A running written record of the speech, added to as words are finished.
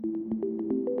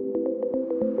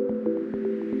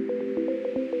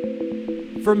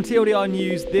From TLDR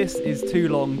News, this is Too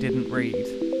Long Didn't Read.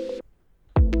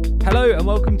 Hello and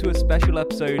welcome to a special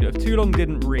episode of Too Long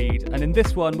Didn't Read, and in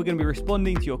this one we're going to be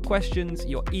responding to your questions,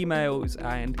 your emails,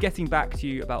 and getting back to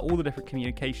you about all the different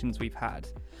communications we've had.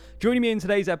 Joining me in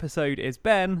today's episode is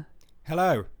Ben.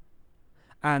 Hello.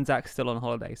 And Zach's still on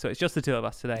holiday, so it's just the two of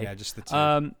us today. Yeah, just the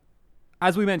two.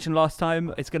 As we mentioned last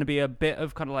time, it's going to be a bit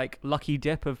of kind of like lucky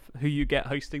dip of who you get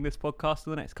hosting this podcast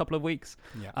for the next couple of weeks.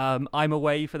 Yeah. I'm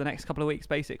away for the next couple of weeks,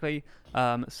 basically.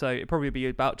 So it'll probably be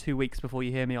about 2 weeks before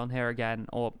you hear me on here again,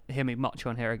 or hear me much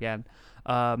on here again.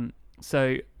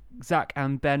 So Zach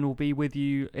and Ben will be with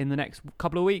you in the next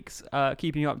couple of weeks,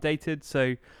 keeping you updated.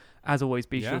 So as always,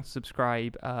 be sure to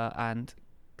subscribe and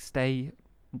stay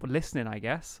listening, I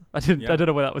guess. I don't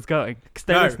know where that was going.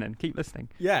 Stay listening. Keep listening.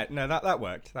 Yeah, no, that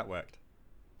worked. That worked.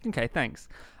 Okay, thanks.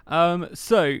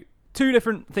 So, two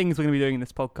different things we're going to be doing in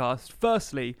this podcast.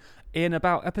 Firstly, in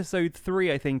about episode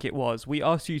 3, I think it was, we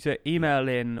asked you to email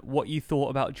in what you thought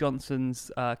about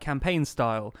Johnson's campaign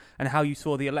style and how you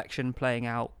saw the election playing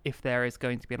out, if there is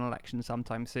going to be an election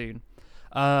sometime soon.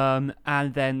 And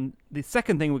then the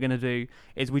second thing we're going to do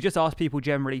is we just ask people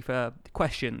generally for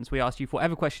questions. We asked you for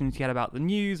whatever questions you had about the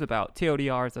news, about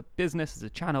TLDR as a business, as a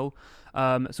channel.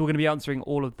 So we're going to be answering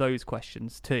all of those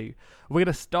questions too. We're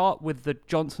going to start with the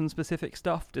Johnson specific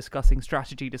stuff, discussing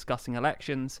strategy, discussing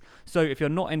elections. So if you're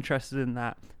not interested in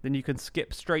that, then you can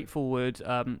skip straight forward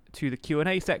to the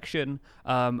Q&A section,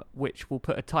 which we'll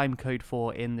put a time code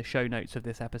for in the show notes of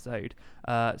this episode.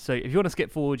 So if you want to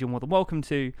skip forward, you're more than welcome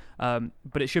to.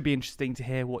 But it should be interesting to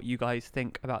hear what you guys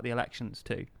think about the elections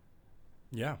too.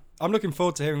 Yeah. I'm looking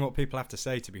forward to hearing what people have to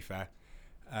say, to be fair.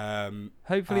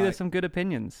 Hopefully there's some good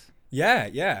opinions.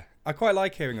 Yeah. I quite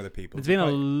like hearing other people. There's been a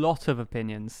lot of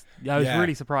opinions. I was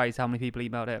really surprised how many people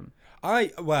emailed him.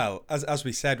 As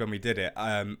we said when we did it,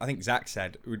 I think Zach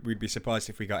said we'd be surprised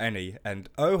if we got any, and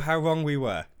oh, how wrong we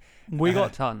were. We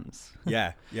got tons.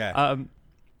 Yeah.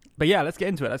 But yeah, let's get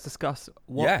into it. Let's discuss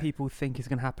what people think is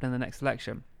going to happen in the next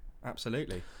election.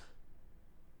 Absolutely.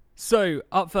 So,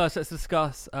 up first, let's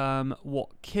discuss what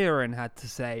Kieran had to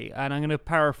say. And I'm going to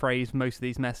paraphrase most of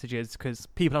these messages because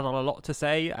people had a lot to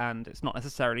say and it's not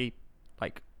necessarily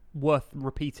like worth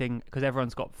repeating because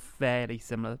everyone's got fairly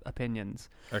similar opinions.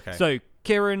 Okay. So,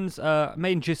 Kieran's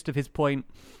main gist of his point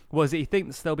was that he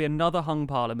thinks there'll be another hung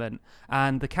parliament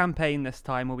and the campaign this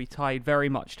time will be tied very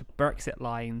much to Brexit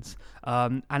lines,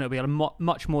 and it'll be a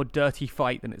much more dirty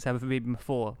fight than it's ever been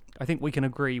before. I think we can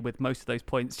agree with most of those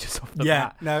points just off the bat.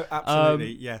 Yeah, no,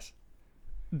 absolutely, yes.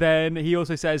 Then he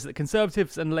also says that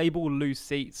Conservatives and Labour will lose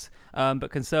seats, but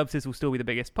Conservatives will still be the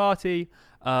biggest party.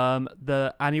 And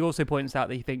he also points out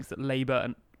that he thinks that Labour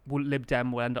and Lib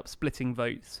Dem will end up splitting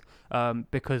votes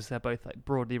because they're both like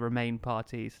broadly Remain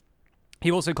parties. He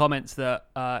also comments that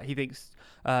he thinks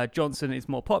Johnson is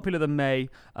more popular than May,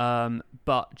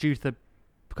 but due to the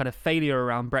kind of failure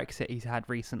around Brexit he's had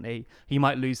recently, he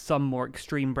might lose some more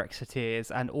extreme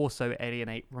Brexiteers and also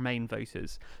alienate Remain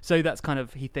voters. So that's kind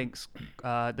of, he thinks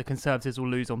the Conservatives will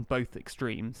lose on both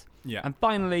extremes. Yeah. And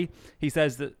finally, he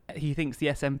says that he thinks the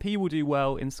SNP will do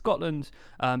well in Scotland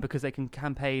because they can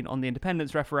campaign on the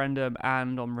independence referendum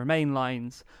and on Remain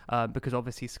lines, because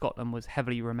obviously Scotland was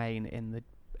heavily Remain in the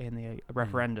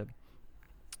referendum.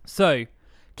 So,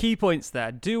 key points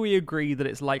there. Do we agree that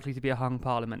it's likely to be a hung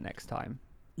parliament next time?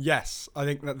 Yes, I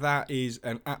think that is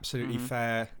an absolutely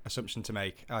fair assumption to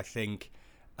make. I think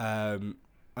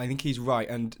he's right,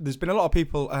 and there's been a lot of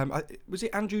people. Was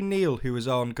it Andrew Neil who was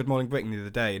on Good Morning Britain the other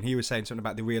day, and he was saying something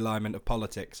about the realignment of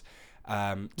politics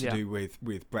to do with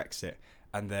Brexit,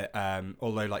 and that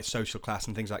although like social class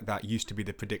and things like that used to be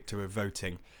the predictor of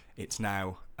voting, it's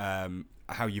now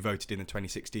how you voted in the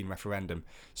 2016 referendum.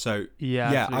 So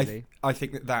I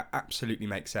think that absolutely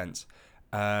makes sense.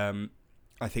 I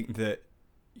think that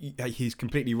he's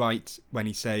completely right when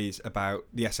he says about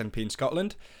the SNP in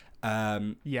Scotland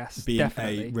being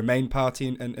definitely a Remain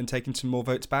party and taking some more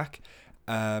votes back,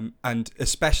 and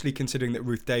especially considering that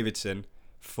Ruth Davidson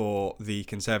for the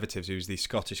Conservatives, who's the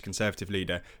Scottish Conservative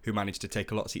leader who managed to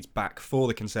take a lot of seats back for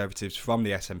the Conservatives from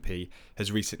the SNP,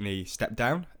 has recently stepped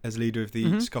down as leader of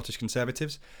the Scottish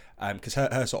Conservatives, because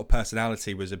her sort of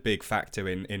personality was a big factor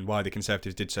in why the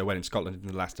Conservatives did so well in Scotland in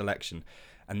the last election.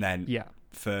 And then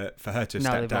for her to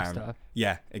step down.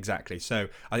 Yeah, exactly. So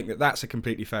I think that's a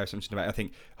completely fair assumption about it. I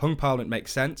think hung parliament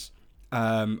makes sense.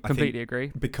 Completely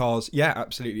agree. Because,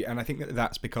 absolutely. And I think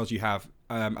that's because you have,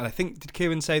 and I think, did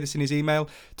Kieran say this in his email,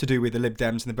 to do with the Lib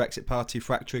Dems and the Brexit Party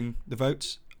fracturing the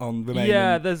votes on Remain?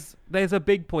 Yeah, there's a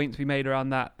big point to be made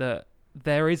around that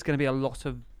there is going to be a lot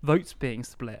of votes being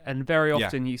split. And very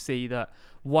often you see that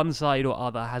one side or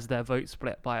other has their vote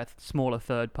split by a smaller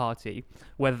third party,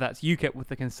 whether that's UKIP with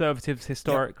the Conservatives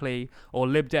historically or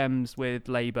Lib Dems with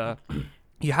Labour.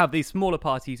 You have these smaller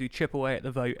parties who chip away at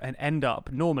the vote and end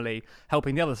up normally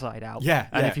helping the other side out.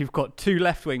 And if you've got two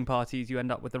left-wing parties, you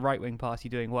end up with the right-wing party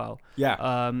doing well.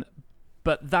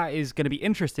 But that is going to be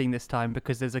interesting this time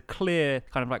because there's a clear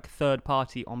kind of like third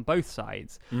party on both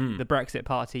sides, the Brexit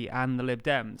Party and the Lib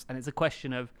Dems. And it's a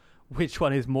question of which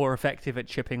one is more effective at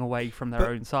chipping away from their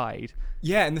own side.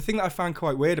 Yeah, and the thing that I found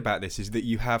quite weird about this is that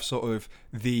you have sort of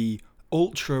the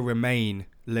ultra-Remain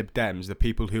Lib Dems, the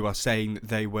people who are saying that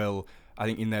they will... I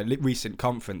think in their recent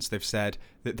conference, they've said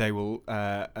that they will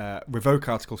revoke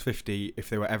Article 50 if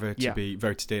they were ever to be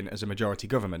voted in as a majority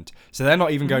government. So they're not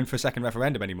even going for a second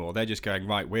referendum anymore. They're just going,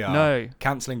 right, we are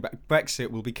cancelling... Brexit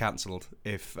will be cancelled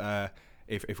if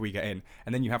we get in.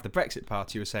 And then you have the Brexit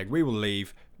Party who are saying, we will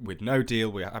leave with no deal.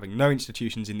 We are having no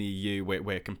institutions in the EU.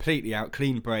 We're completely out,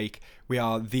 clean break. We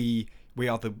are the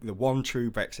one true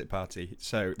Brexit Party.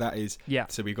 So that is...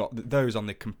 So we've got those on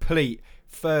the complete...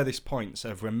 furthest points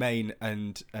of Remain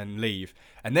and Leave,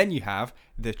 and then you have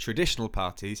the traditional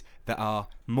parties that are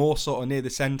more sort of near the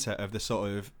centre of the sort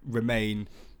of Remain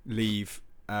Leave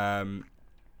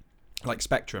like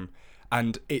spectrum,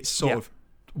 and it's sort of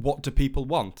what do people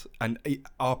want, and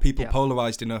are people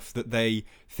polarised enough that they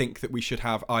think that we should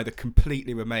have either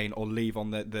completely Remain or Leave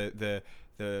on the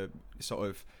sort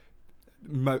of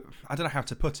I don't know how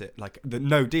to put it, like the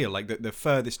no deal, like the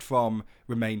furthest from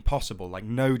Remain possible, like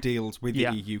no deals with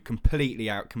the EU, completely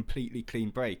out, completely clean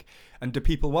break. And do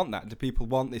people want that? Do people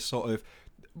want this sort of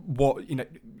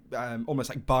almost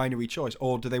like binary choice,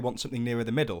 or do they want something nearer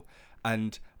the middle?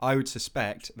 And I would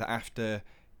suspect that after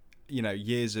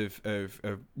years of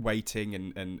waiting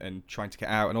and trying to get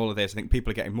out and all of this, I think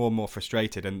people are getting more and more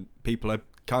frustrated, and people are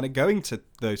kind of going to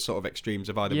those sort of extremes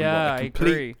of either we want a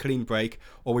complete clean break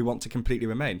or we want to completely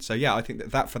Remain. So I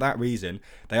think that for that reason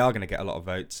they are going to get a lot of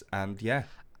votes. And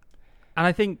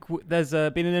I think there's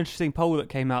been an interesting poll that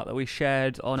came out that we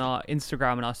shared on our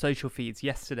Instagram and our social feeds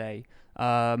yesterday,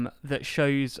 that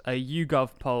shows a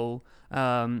YouGov poll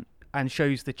and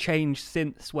shows the change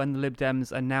since when the Lib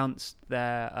Dems announced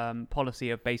their policy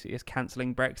of basically just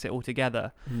cancelling Brexit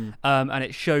altogether. And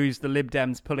it shows the Lib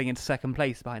Dems pulling into second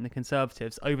place behind the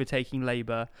Conservatives, overtaking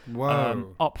Labour,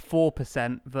 up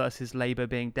 4% versus Labour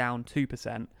being down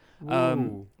 2%.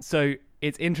 So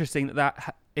it's interesting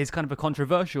that is kind of a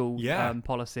controversial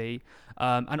policy.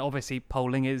 And obviously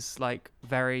polling is like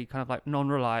very kind of like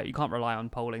non-reliable. You can't rely on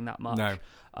polling that much. No.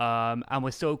 And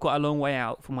we're still quite a long way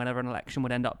out from whenever an election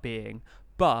would end up being.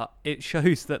 But it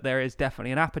shows that there is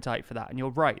definitely an appetite for that. And you're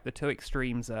right, the two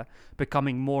extremes are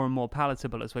becoming more and more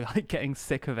palatable as we're like getting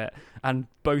sick of it. And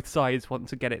both sides want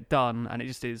to get it done. And it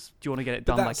just is, do you want to get it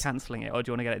done by cancelling it, or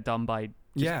do you want to get it done by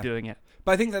just doing it?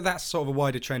 But I think that that's sort of a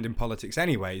wider trend in politics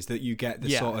anyways, that you get the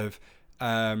sort of...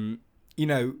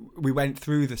 we went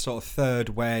through the sort of third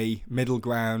way, middle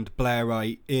ground,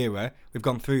 Blairite era. We've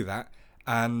gone through that,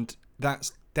 and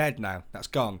that's dead now. That's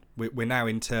gone. We're now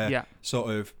into sort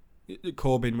of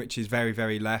Corbyn, which is very,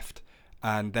 very left,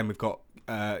 and then we've got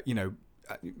I'm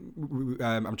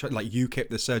trying like UKIP,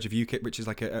 the surge of UKIP, which is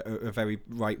like a very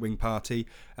right wing party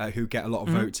who get a lot of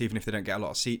votes even if they don't get a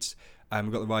lot of seats.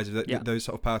 We've got the rise of those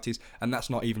sort of parties, and that's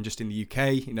not even just in the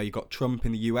UK. You've got Trump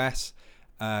in the US.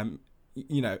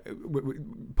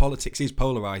 Politics is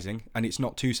polarising, and it's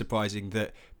not too surprising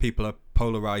that people are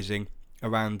polarising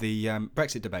around the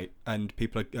Brexit debate, and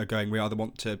people are going, we either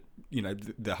want to,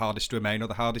 the hardest Remain or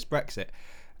the hardest Brexit.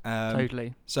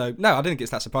 Totally. So no, I don't think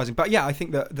it's that surprising. But I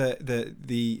think that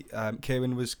the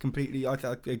Kieran was completely. I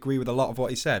agree with a lot of what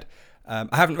he said. I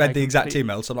haven't read the exact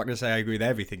email, so I'm not going to say I agree with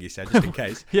everything he said, just in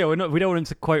case. We don't want him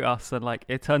to quote us, and like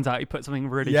it turns out he put something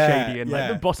really shady in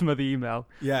like the bottom of the email.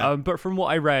 But from what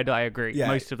I read, I agree.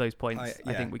 Most of those points,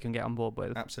 I think we can get on board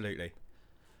with. Absolutely.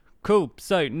 Cool.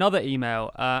 So another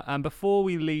email, and before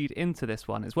we lead into this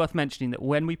one, it's worth mentioning that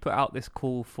when we put out this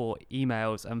call for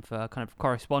emails and for kind of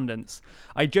correspondence,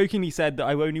 I jokingly said that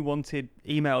I only wanted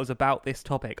emails about this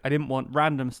topic. I didn't want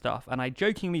random stuff, and I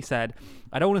jokingly said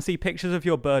I don't want to see pictures of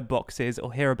your bird boxes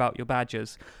or hear about your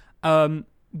badgers,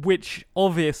 which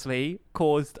obviously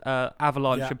caused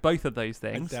avalanche of both of those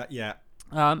things.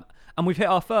 And we've hit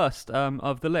our first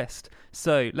of the list.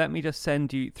 So let me just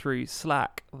send you through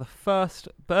Slack the first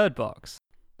bird box.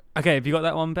 Okay, have you got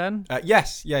that one, Ben?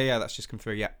 Yes. Yeah, that's just come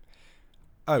through, yeah.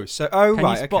 Can you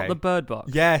spot the bird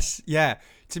box? Yes, yeah.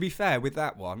 To be fair, with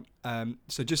that one,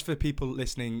 so just for people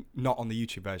listening not on the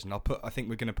YouTube version, I think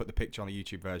we're going to put the picture on the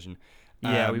YouTube version.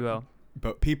 We will.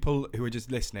 but people who are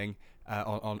just listening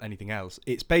on anything else,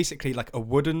 it's basically like a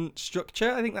wooden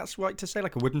structure. I think that's right to say,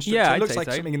 like a wooden structure. Yeah, it I'd looks say like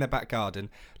so. something in their back garden.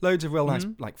 Loads of real nice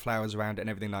like flowers around it and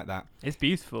everything like that. It's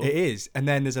beautiful. It is. And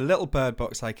then there's a little bird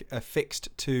box like affixed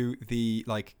to the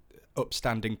like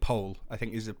upstanding pole, I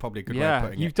think is probably a good way of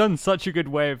putting it. You've done such a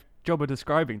good job of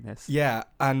describing this. Yeah,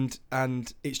 and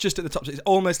it's just at the top, so it's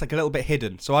almost like a little bit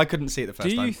hidden, so I couldn't see it the first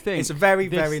time. Do you think it's a very,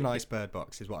 very nice bird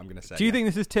box, is what I'm going to say. Do you think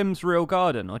this is Tim's real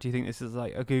garden, or do you think this is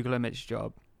like a Google image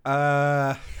job?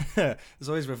 There's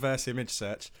always reverse image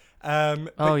search.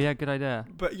 Yeah, good idea.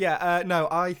 But yeah, no,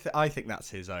 I think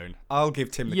that's his own. I'll give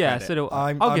Tim the credit. So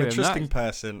I'm I'll give a him trusting that.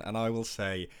 person, and I will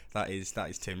say that is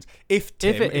Tim's. If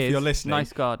Tim, if you're listening,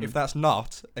 nice garden. if that's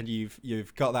not, and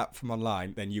you've got that from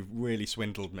online, then you've really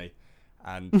swindled me,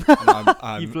 and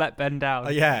I'm You've let Ben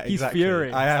down. Yeah, He's exactly.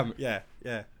 furious. I am. Yeah.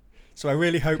 So I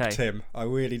really hope, Okay. Tim. I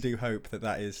really do hope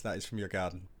that is from your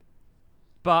garden.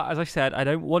 But as I said, I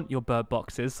don't want your bird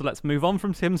boxes, so let's move on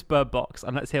from Tim's bird box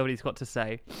and let's hear what he's got to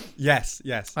say. Yes.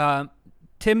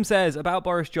 Tim says about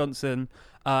Boris Johnson,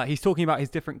 he's talking about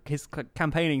his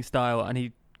campaigning style, and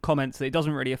he comments that it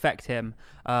doesn't really affect him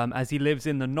as he lives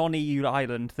in the non-EU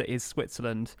island that is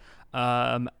Switzerland.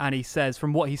 And he says,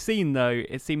 from what he's seen, though,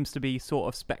 it seems to be sort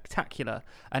of spectacular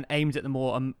and aimed at the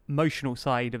more emotional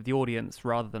side of the audience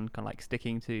rather than kind of like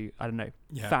sticking to, I don't know,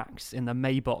 facts in the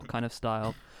Maybot kind of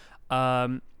style.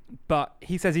 But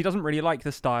he says he doesn't really like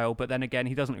the style, but then again,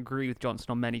 he doesn't agree with Johnson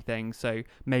on many things, so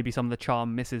maybe some of the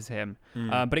charm misses him.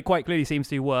 But it quite clearly seems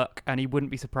to work, and he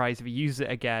wouldn't be surprised if he uses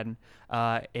it again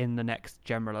in the next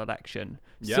general election.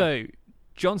 Yeah. So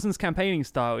Johnson's campaigning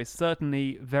style is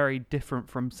certainly very different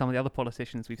from some of the other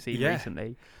politicians we've seen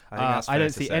recently. I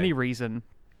don't see any reason.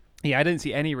 Yeah, I don't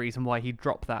see any reason why he'd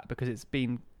drop that, because it's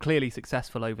been clearly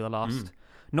successful over the last...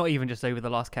 Not even just over the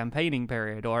last campaigning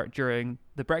period or during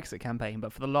the Brexit campaign,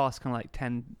 but for the last kind of like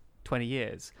 10, 20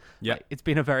 years. Yeah. Like, it's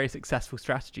been a very successful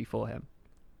strategy for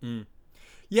him.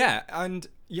 Yeah, and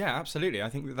yeah, absolutely. I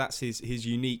think that's his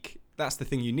unique... That's the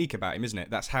thing unique about him, isn't it?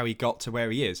 That's how he got to where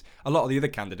he is. A lot of the other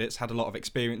candidates had a lot of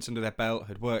experience under their belt,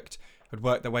 had worked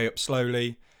their way up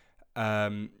slowly.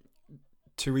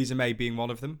 Theresa May being one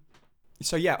of them.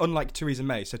 So yeah, unlike Theresa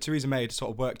May. So Theresa May had sort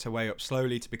of worked her way up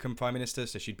slowly to become Prime Minister.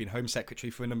 So she'd been Home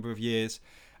Secretary for a number of years.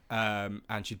 And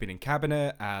she'd been in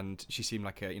cabinet, and she seemed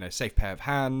like a safe pair of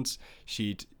hands.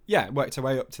 She'd worked her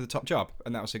way up to the top job,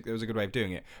 and that was a good way of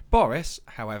doing it. Boris,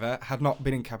 however, had not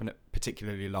been in cabinet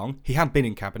particularly long. He had been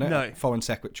in cabinet, Foreign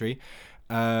Secretary.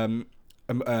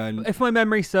 If my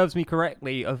memory serves me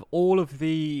correctly, of all of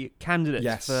the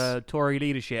candidates for Tory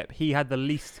leadership, he had the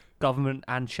least government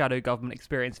and shadow government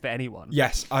experience for anyone.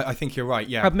 Yes, I think you're right.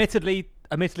 Yeah.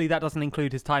 Admittedly, that doesn't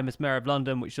include his time as Mayor of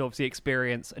London, which is obviously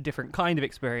a different kind of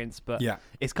experience, but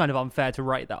it's kind of unfair to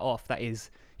write that off. That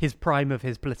is his prime of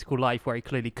his political life, where he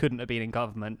clearly couldn't have been in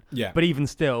government. Yeah. But even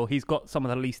still, he's got some of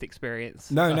the least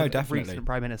experience. No, definitely. Recent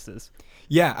prime ministers.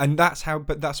 Yeah, and that's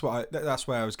where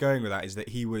I was going with that, is that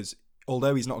he was,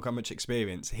 although he's not got much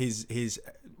experience, his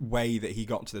way that he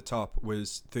got to the top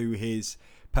was through his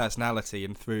personality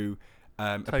and through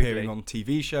appearing on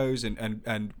TV shows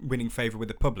and winning favour with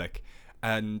the public,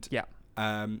 and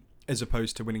as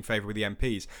opposed to winning favour with the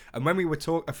MPs. And when we were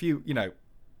I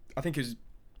think it was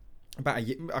about a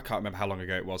year, I can't remember how long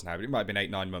ago it was now, but it might have been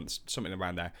 8-9 months, something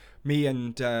around there. Me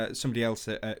and somebody else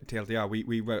at TLDR,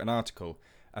 we wrote an article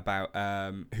about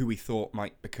who we thought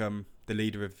might become the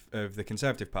leader of the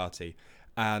Conservative Party,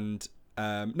 and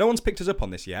no one's picked us up on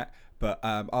this yet, but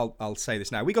I'll say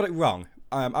this now. We got it wrong.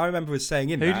 I remember us saying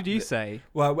Who did you say?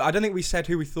 Well, I don't think we said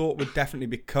who we thought would definitely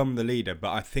become the leader,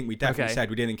 but I think we definitely said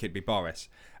we didn't think it'd be Boris.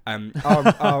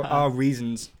 Our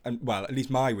reasons, and well, at least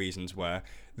my reasons, were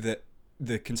that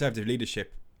the Conservative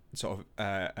leadership sort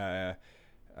of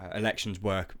elections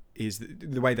work is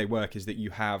the way they work is that you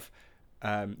have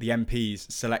the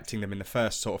MPs selecting them in the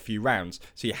first sort of few rounds,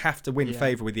 so you have to win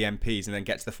favour with the MPs and then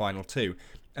get to the final two.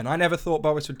 And I never thought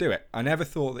Boris would do it. I never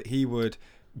thought that he would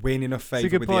win enough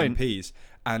favour with the MPs,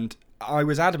 and I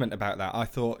was adamant about that. I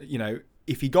thought,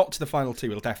 if he got to the final two,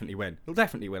 he'll definitely win. He'll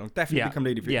definitely become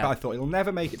leader. But I thought he'll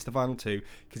never make it to the final two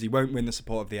because he won't win the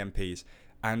support of the MPs.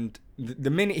 And the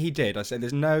minute he did, I said,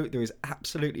 there is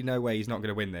absolutely no way he's not going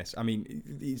to win this. I mean,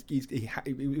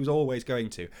 he was always going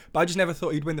to. But I just never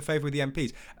thought he'd win the favour with the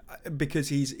MPs because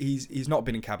he's not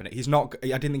been in cabinet. He's not.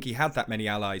 I didn't think he had that many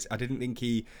allies. I didn't think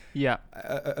he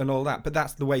and all that. But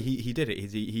that's the way he did it.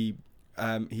 He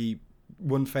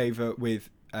won favour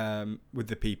with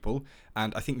the people,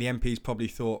 and I think the MPs probably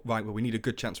thought, right, well, we need a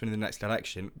good chance winning the next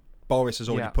election. Boris has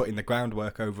already put in the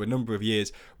groundwork over a number of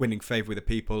years, winning favour with the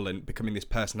people and becoming this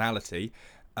personality.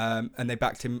 and they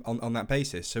backed him on that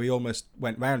basis. So he almost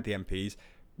went round the MPs,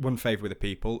 won favour with the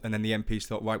people, and then the MPs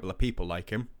thought, right, well, the people like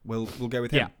him, we'll go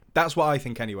with him. Yeah. That's what I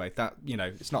think anyway. That,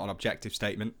 it's not an objective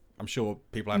statement. I'm sure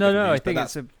people have No, different views, I think but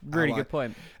it's a really good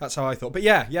point. That's how I thought. But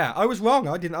yeah, I was wrong.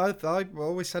 I didn't. I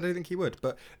always said I didn't think he would,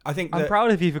 but I think I'm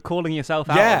proud of you for calling yourself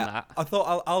out on that. I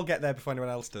thought I'll get there before anyone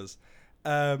else does.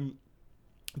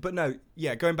 But no,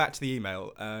 going back to the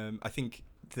email, I think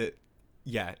that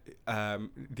the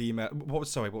email. What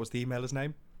was the emailer's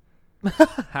name?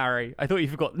 Harry. I thought you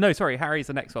forgot. No, sorry, Harry's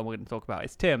the next one we're going to talk about.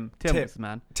 It's Tim. Tim was the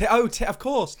man. Of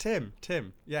course, Tim.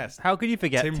 Yes. How could you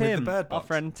forget Tim? With the bird Our box.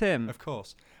 friend Tim. Of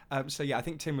course. I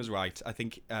think Tim was right. I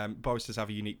think Boris does have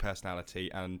a unique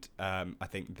personality, and I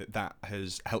think that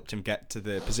has helped him get to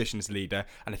the position as leader,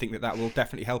 and I think that will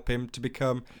definitely help him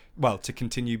to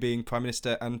continue being Prime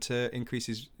Minister and to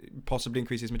possibly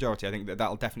increase his majority. I think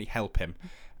that'll definitely help him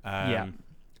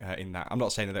in that. I'm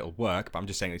not saying that it'll work, but I'm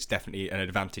just saying it's definitely an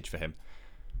advantage for him.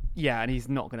 Yeah, and he's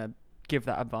not going to give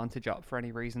that advantage up for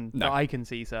any reason that I can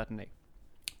see, certainly.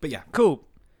 But yeah. Cool.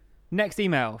 Next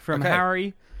email from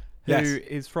Harry, who Yes.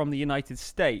 is from the United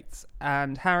States.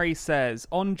 And Harry says,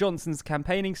 on Johnson's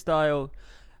campaigning style,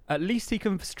 at least he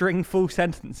can string full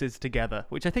sentences together,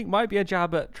 which I think might be a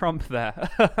jab at Trump there.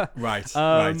 Right.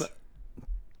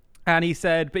 And he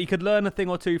said, but he could learn a thing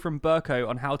or two from Burko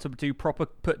on how to do proper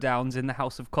put-downs in the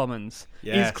House of Commons.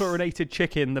 Yes. Is chlorinated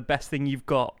chicken the best thing you've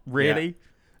got? Really? Yeah.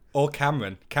 Or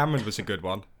Cameron. Cameron was a good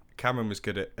one. Cameron was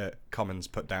good at Commons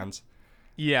put-downs.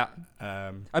 Yeah.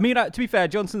 I mean, to be fair,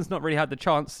 Johnson's not really had the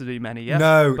chance to do many yet.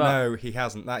 No, he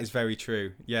hasn't. That is very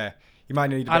true. Yeah. You might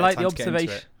need a bit of time to get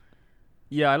into it.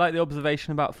 Yeah, I like the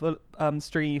observation about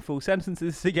stringing full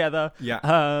sentences together.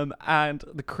 Yeah. And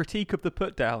the critique of the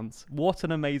put-downs. What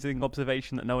an amazing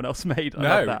observation that no one else made. I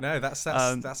love that. No, that's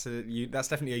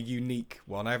definitely a unique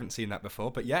one. I haven't seen that before.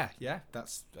 But yeah,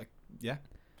 that's yeah.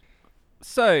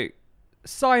 So,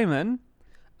 Simon.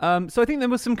 So I think there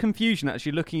was some confusion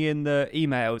actually looking in the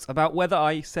emails about whether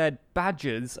I said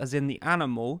badgers as in the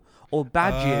animal or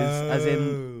badges as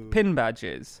in pin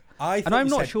badges. And I'm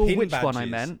not sure which one I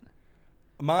meant.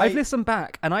 I've listened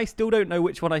back and I still don't know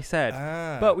which one I said.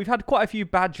 But we've had quite a few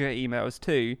badger emails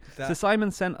too. So Simon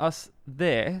sent us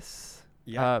this.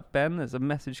 Yeah. Ben, there's a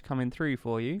message coming through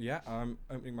for you. Yeah, I'm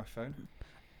opening my phone.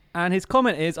 And his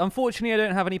comment is, unfortunately, I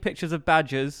don't have any pictures of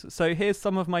badgers, so here's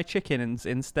some of my chickens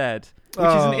instead. Which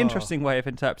is an interesting way of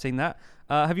interpreting that.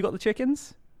 Have you got the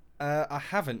chickens? I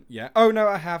haven't yet. Oh, no,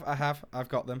 I have. I've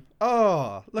got them.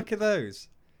 Oh, look at those.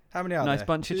 How many are there? Nice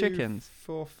bunch of chickens.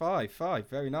 4, 5.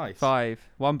 Very nice. 5.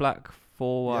 1 black,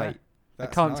 4 white. I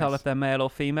can't tell if they're male or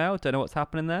female. Don't know what's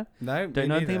happening there. No, don't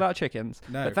know anything about chickens.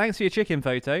 No. But thanks for your chicken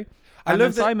photo. I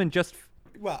love that Simon just...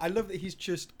 Well, I love that he's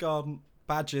just gone,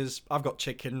 badgers, I've got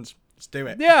chickens, let's do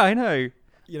it. Yeah, I know.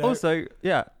 Also,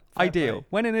 fair ideal. play.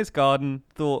 Went in his garden,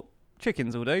 thought,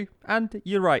 chickens will do. And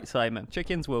you're right, Simon.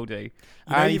 Chickens will do.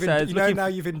 Now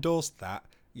you've endorsed that.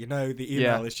 The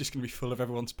email is just going to be full of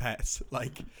everyone's pets.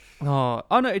 Oh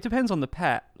no, it depends on the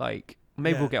pet.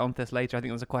 Maybe we'll get onto this later. I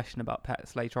think there's a question about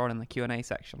pets later on in the Q&A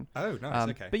section. Oh, nice.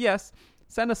 Okay. But yes,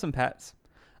 send us some pets.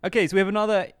 Okay, so we have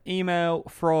another email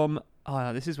from... Oh,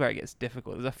 no, this is where it gets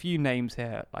difficult. There's a few names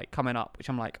here coming up, which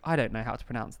I'm I don't know how to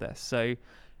pronounce this. So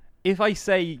if I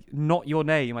say not your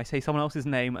name, I say someone else's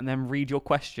name and then read your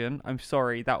question, I'm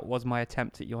sorry, that was my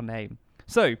attempt at your name.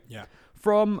 So,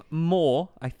 from Moore,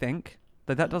 I think,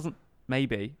 though that doesn't...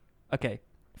 Maybe. Okay.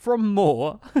 From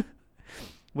Moore,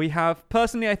 we have...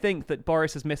 Personally, I think that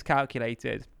Boris has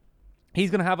miscalculated. He's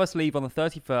going to have us leave on the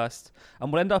 31st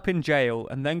and we'll end up in jail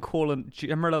and then call a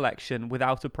general election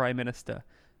without a prime minister.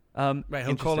 Wait,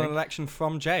 he'll call an election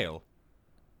from jail?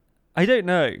 I don't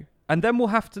know. And then we'll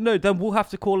have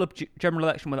to call a general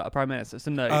election without a prime minister.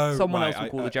 So someone else will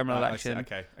call the general election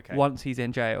okay. once he's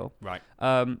in jail. Right.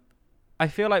 I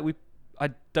feel like I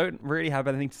don't really have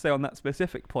anything to say on that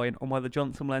specific point on whether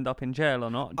Johnson will end up in jail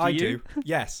or not. Do you?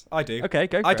 Yes, I do. Okay,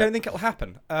 go for I it. don't think it'll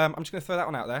happen. I'm just going to throw that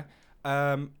one out there.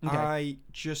 Okay. I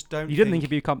just don't. You didn't think he'd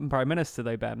become prime minister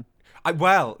though, Ben?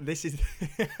 This is...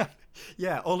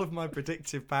 Yeah, all of my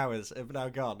predictive powers have now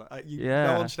gone.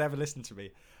 No one should ever listen to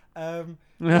me.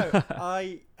 Look.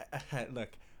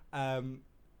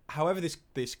 However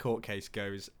this court case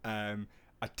goes, the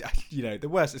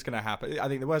worst that's going to happen. I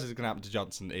think the worst that's going to happen to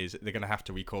Johnson is they're going to have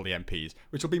to recall the MPs,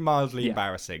 which will be mildly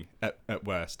embarrassing at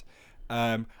worst.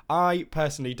 I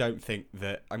personally don't think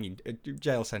that. I mean, a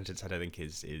jail sentence I don't think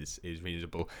is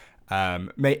reasonable. I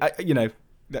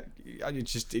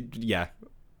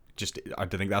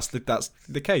don't think that's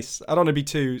the case. I don't want to be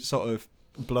too sort of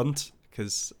blunt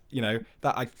because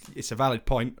it's a valid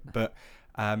point, but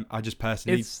I just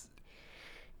personally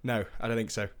No, I don't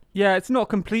think so. Yeah, it's not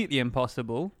completely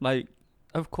impossible. Like,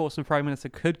 of course, the Prime Minister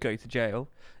could go to jail.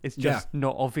 It's just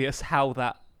not obvious how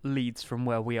that leads from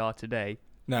where we are today.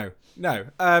 No.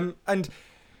 And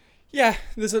yeah,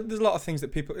 there's a lot of things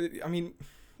that people. I mean,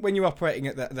 when you're operating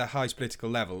at the highest political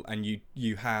level, and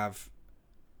you have,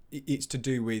 it's to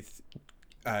do with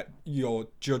your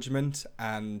judgment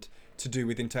and to do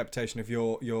with interpretation of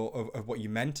of what you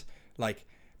meant. Like,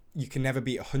 you can never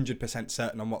be 100%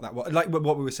 certain on what that was. Like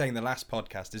what we were saying in the last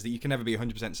podcast is that you can never be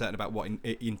 100% certain about what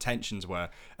intentions were,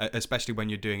 especially when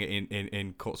you're doing it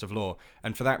in courts of law.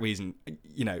 And for that reason,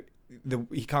 you know,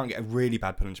 he can't get a really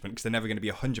bad punishment because they're never going to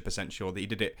be 100% sure that he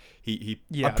did it.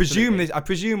 Yeah, I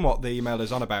presume what the email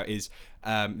is on about is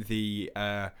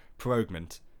the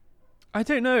proroguement. I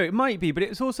don't know. It might be, but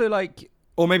it's also like,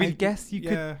 or maybe I guess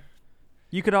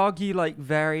you could argue like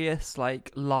various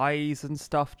like lies and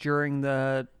stuff during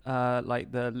the like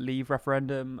the Leave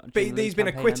referendum. But he's been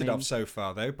acquitted of so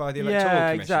far though by the Electoral Commission.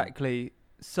 Yeah, exactly.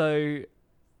 So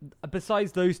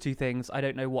besides those two things, I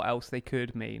don't know what else they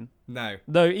could mean. No.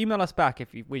 Though, email us back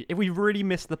if we really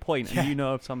missed the point and you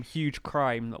know of some huge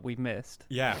crime that we've missed.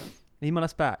 Yeah. Email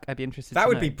us back. I'd be interested. That to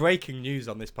would know. be breaking news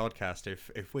on this podcast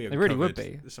if we. It really would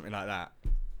be something like that.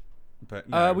 But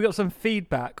no. We got some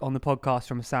feedback on the podcast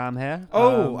from Sam here.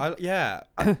 Yeah.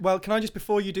 Well, can I just,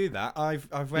 before you do that, I've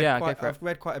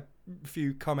read quite a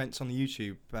few comments on the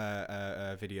YouTube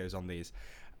videos on these.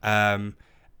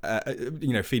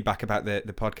 Feedback about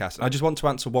the podcast. And I just want to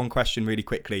answer one question really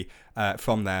quickly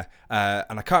from there.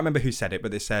 And I can't remember who said it, but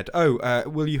they said, have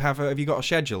you got a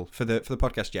schedule for the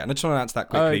podcast yet? And I just want to answer that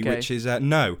quickly, which is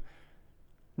no.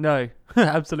 No,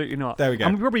 absolutely not. There we go.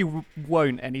 And we probably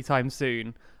won't anytime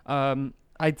soon.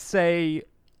 I'd say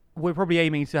we're probably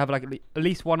aiming to have like at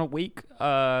least one a week.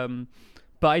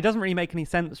 But it doesn't really make any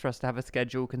sense for us to have a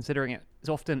schedule, considering it's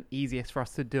often easiest for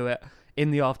us to do it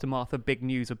in the aftermath of big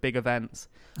news or big events,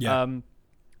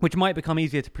 which might become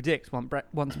easier to predict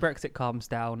once Brexit calms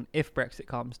down, if Brexit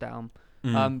calms down.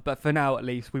 But for now, at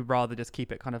least, we'd rather just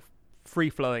keep it kind of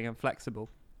free-flowing and flexible.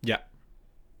 Yeah.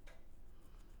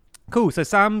 Cool. So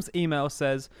Sam's email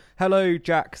says, "Hello,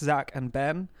 Jack, Zach, and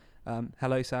Ben."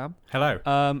 Hello, Sam.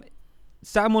 Hello.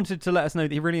 Sam wanted to let us know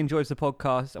that he really enjoys the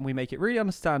podcast and we make it really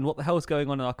understand what the hell's going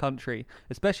on in our country,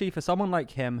 especially for someone like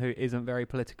him who isn't very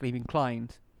politically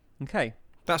inclined. Okay.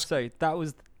 That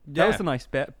was the nice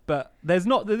bit, but this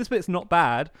bit's not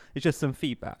bad. It's just some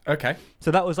feedback. Okay.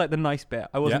 So that was like the nice bit.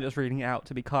 I wasn't just reading it out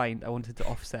to be kind. I wanted to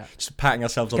offset. Just patting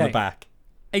ourselves on the back.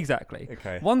 Exactly.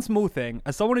 Okay. One small thing.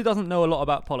 As someone who doesn't know a lot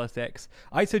about politics,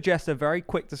 I suggest a very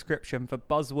quick description for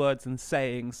buzzwords and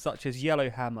sayings such as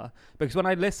Yellowhammer, because when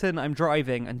I listen, I'm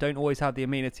driving and don't always have the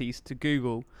amenities to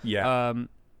Google. Yeah.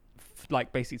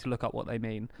 Like basically to look up what they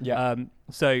mean. Yeah.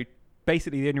 So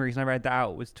basically the only reason I read that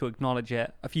out was to acknowledge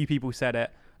it. A few people said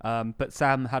it, but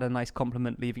Sam had a nice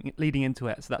compliment leading into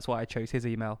it, so that's why I chose his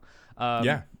email.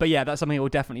 But yeah, that's something we'll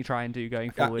definitely try and do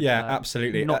going forward.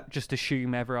 Absolutely. Not just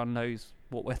assume everyone knows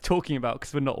what we're talking about,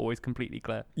 because we're not always completely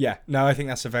clear. Yeah, no, I think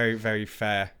that's a very, very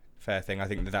fair thing. I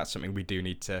think that's something we do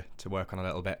need to work on a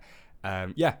little bit.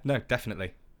 No,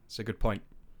 definitely. It's a good point.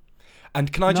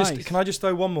 And can I just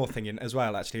throw one more thing in as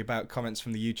well, actually, about comments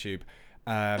from the YouTube,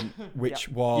 which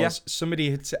was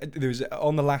somebody had said, there was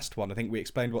on the last one, I think we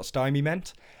explained what stymie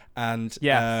meant, and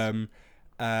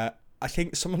I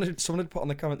think someone had put on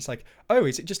the comments like, "Oh,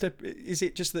 is it just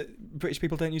that British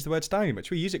people don't use the word stymie much?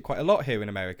 We use it quite a lot here in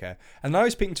America." And I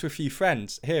was speaking to a few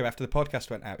friends here after the podcast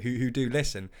went out who do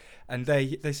listen, and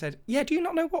they said, "Yeah, do you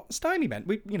not know what stymie meant?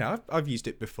 I've used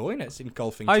it before, and it's in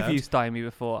golfing terms." I've used stymie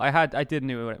before. I did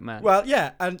know what it meant. Well,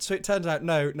 yeah, and so it turns out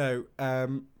no.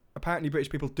 Apparently, British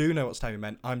people do know what stymie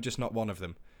meant. I'm just not one of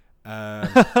them.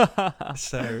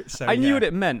 So I knew what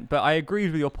it meant, but I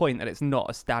agreed with your point that it's not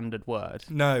a standard word.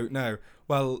 No.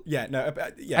 Well, yeah.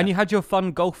 And you had your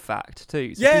fun golf fact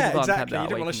too. So exactly. You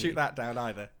don't want to shoot that down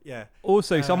either. Yeah.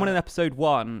 Also, someone in episode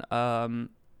 1,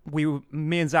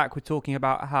 me and Zach were talking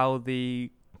about how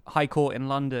the High Court in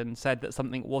London said that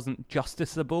something wasn't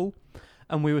justiciable.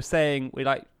 And we were saying,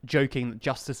 joking that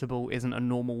justiciable isn't a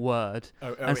normal word.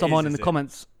 And someone in the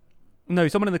comments... No,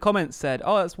 someone in the comments said,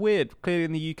 "Oh, that's weird. Clearly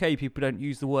in the UK, people don't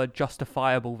use the word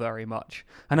justifiable very much."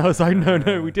 And I was like,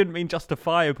 no, we didn't mean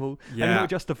justifiable. Yeah. And you know what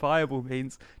justifiable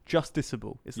means?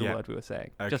 Justiciable is the word we were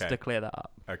saying. Okay. Just to clear that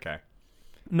up. Okay.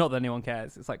 Not that anyone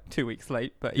cares. It's like 2 weeks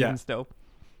late, but even still.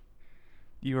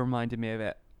 You reminded me of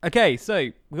it. Okay, so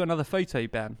we got another photo,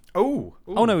 Ben. Oh.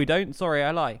 Oh, no, we don't. Sorry,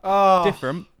 I lie. Oh.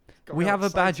 Different. We have a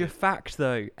badger excited. fact,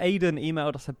 though. Aidan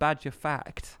emailed us a badger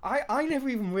fact. I never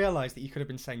even realised that you could have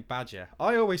been saying badger.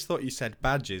 I always thought you said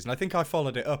badges, and I think I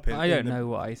followed it up. I don't know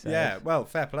what I said. Yeah, well,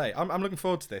 fair play. I'm looking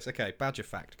forward to this. Okay, badger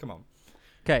fact. Come on.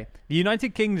 Okay, the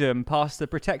United Kingdom passed the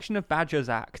Protection of Badgers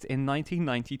Act in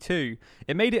 1992.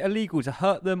 It made it illegal to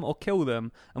hurt them or kill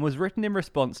them, and was written in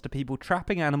response to people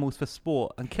trapping animals for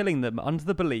sport and killing them under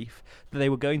the belief that they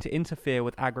were going to interfere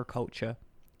with agriculture.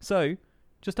 So,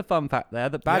 just a fun fact there,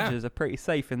 that badgers are pretty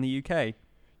safe in the UK.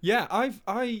 Yeah,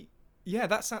 yeah,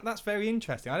 that's very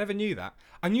interesting. I never knew that.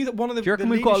 I knew that one of the. Do you reckon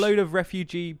the we've got a load of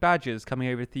refugee badgers coming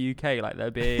over to the UK, like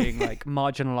they're being like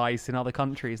marginalised in other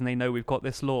countries, and they know we've got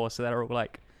this law, so they're all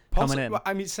like coming in?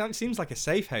 I mean, it seems like a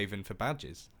safe haven for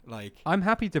badgers. Like, I'm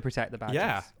happy to protect the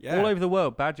badgers. Yeah. All over the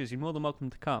world, badgers, you're more than welcome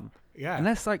to come. yeah,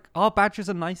 Unless, like, are badgers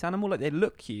a nice animal? Like, they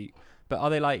look cute, but are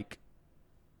they like...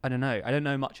 I don't know. I don't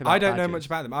know much about I don't know badgers. much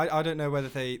about them. I don't know whether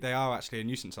they are actually a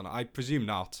nuisance or not. I presume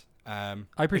not.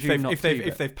 I presume not if too,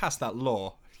 but- they've passed that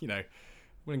law,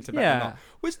 willing to bet Yeah.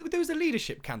 or not. There was a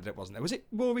leadership candidate, wasn't there? Was it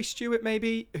Rory Stewart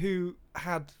maybe, who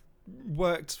had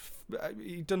worked?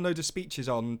 He'd done loads of speeches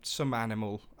on some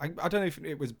animal. I don't know if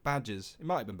it was badgers. It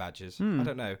might have been badgers. I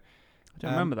don't know. I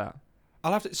don't remember that.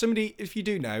 I'll have to. Somebody, if you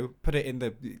do know, put it in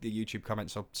the YouTube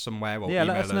comments or somewhere, or Yeah,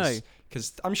 email let us know.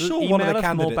 because I'm sure Email one of the us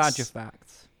candidates. more badger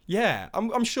facts. Yeah,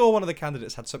 I'm sure one of the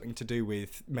candidates had something to do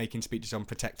with making speeches on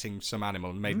protecting some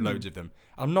animal and made loads of them.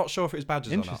 I'm not sure if it was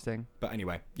badgers or not. Interesting. But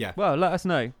anyway, yeah. Well, let us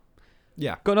know.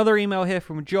 Yeah. Got another email here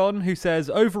from John who says,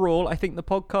 overall, I think the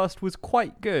podcast was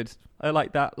quite good. I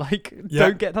like that. Like, Yeah.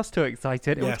 don't get us too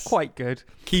excited. It was Yes. quite good.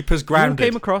 Keep us You all grounded.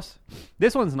 came across.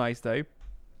 This one's nice, though.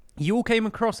 You all came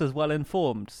across as well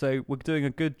informed, so we're doing a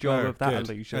good job Oh, of that good.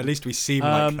 illusion. At least we seem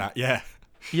like Um, that, yeah.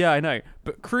 Yeah, I know.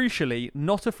 But crucially,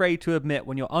 not afraid to admit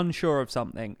when you're unsure of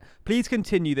something. Please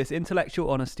continue this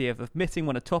intellectual honesty of admitting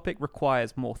when a topic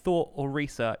requires more thought or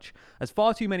research, as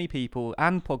far too many people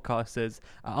and podcasters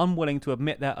are unwilling to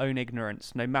admit their own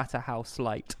ignorance, no matter how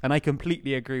slight. And I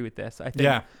completely agree with this. I think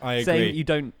Yeah, I agree.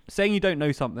 saying you don't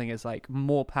know something is like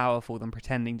more powerful than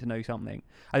pretending to know something.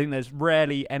 I think there's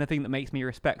rarely anything that makes me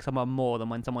respect someone more than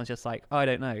when someone's just like, I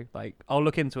don't know. Like, I'll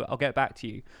look into it. I'll get back to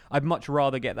you. I'd much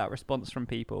rather get that response from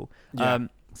people. Yeah.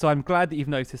 So I'm glad that you've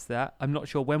noticed that. I'm not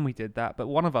sure when we did that, but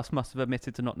one of us must have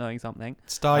admitted to not knowing something.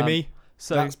 Stymie.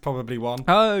 So That's probably one.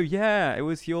 oh yeah, it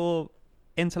was your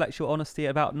intellectual honesty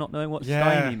about not knowing what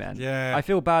stymie meant. Yeah. I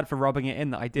feel bad for rubbing it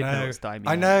in that I did know what stymie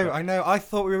I meant, know, but- I know. I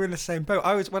thought we were in the same boat.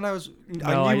 I No,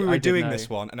 knew we were I didn't doing know. this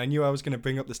one, and I knew I was going to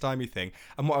bring up the stymie thing.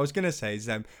 And what I was going to say is,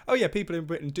 oh yeah, people in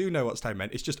Britain do know what stymie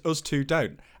meant. It's just us two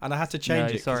don't. And I had to change No, it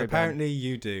because sorry, Ben. apparently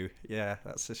you do. Yeah,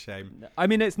 that's a shame. I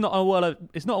mean, it's not a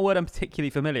word I'm particularly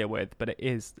familiar with, but it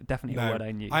is definitely a word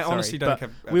I knew. I Sorry. honestly don't. But have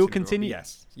we will absolutely no- continue.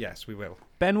 Yes, we will.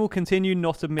 Ben will continue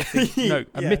not admitting, Yeah.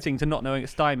 admitting to not knowing what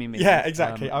stymie means. Yeah,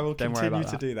 exactly. I will don't worry continue about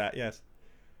to that. do that. Yes.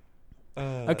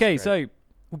 Okay, so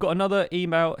we've got another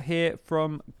email here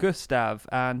from Gustav,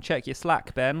 and check your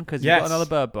Slack, Ben, because you've got another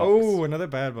bird box. Oh, another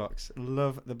bird box.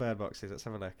 Love the bird boxes. Let's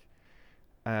have a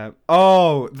look.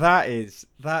 Oh, that is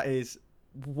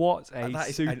What a that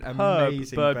is superb an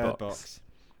amazing bird box.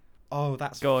 Oh,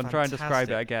 that's Go on, try and describe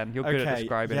it fantastic. again. You're good at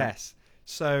describing it. Yes.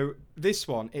 So this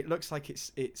one, it looks like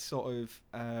it's sort of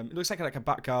it looks like a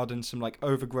back garden, some like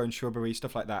overgrown shrubbery,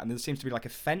 stuff like that, and there seems to be like a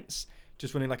fence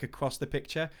just running like across the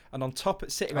picture, and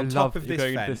sitting I on love top of that you're this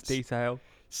going into fence, this detail.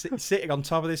 sitting on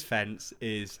top of this fence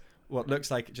is what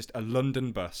looks like just a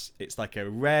London bus. It's like a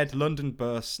red London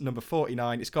bus, number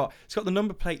 49. It's got the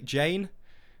number plate Jane,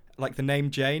 like the name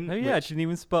Jane. Oh yeah, I didn't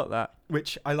even spot that.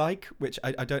 which I like. Which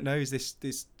I don't know. Is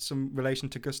this some relation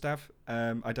to Gustav?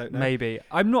 I don't know. Maybe.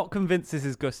 I'm not convinced this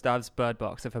is Gustav's bird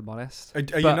box, if I'm honest. Are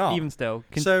you But not? even still.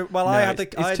 So no, I had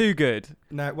it's too good.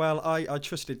 No, well, I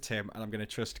trusted Tim, and I'm going to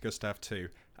trust Gustav too.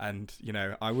 And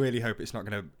I really hope it's not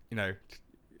going to,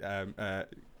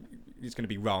 it's going to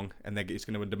be wrong, and it's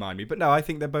going to undermine me. But no, I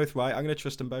think they're both right. I'm going to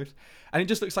trust them both. And it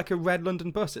just looks like a red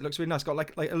London bus. It looks really nice. It's got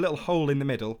like a little hole in the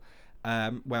middle,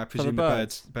 where I presume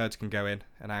the birds can go in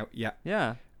and out. Yeah.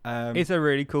 Yeah. Um, It's a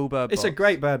really cool bird box. It's a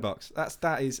great bird box.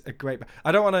 That is a great.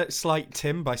 I don't want to slight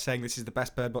Tim by saying this is the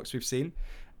best bird box we've seen,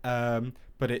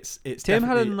 but it's. Tim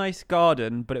had a definitely- nice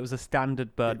garden, but it was a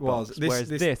standard bird It was. box. This- whereas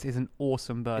this- this is an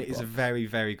awesome bird It box. is a very,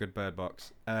 very good bird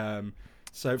box.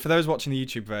 So for those watching the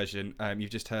YouTube version, you've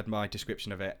just heard my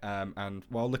description of it, and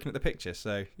while looking at the picture.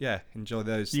 So yeah, enjoy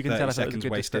those. You can 30 tell if it was a seconds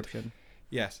good wasted. description.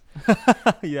 Yes.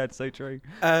 Yeah, it's so true.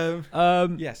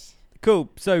 Yes.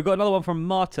 Cool. So we've got another one from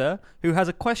Marta, who has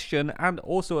a question and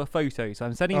also a photo. So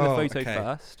I'm sending you the Oh, photo okay.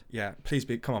 first. Yeah. Please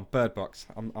be. Come on, bird box.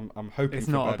 I'm hoping. It's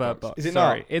for not a bird box. box. Is it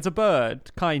Sorry. not? It's a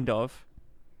bird, kind of.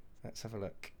 Let's have a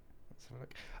look. have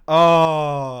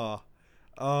a look.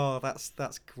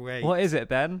 That's great. What is it,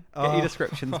 Ben? Get your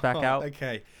descriptions back out.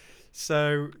 Okay.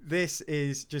 So this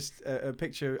is just a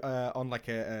picture on like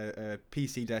a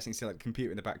PC desk. You can see like a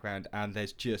computer in the background, and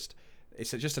there's just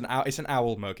it's an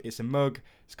owl mug. It's a mug.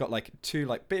 It's got like two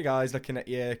like big eyes looking at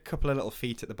you, a couple of little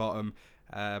feet at the bottom,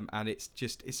 and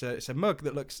it's a mug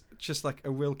that looks just like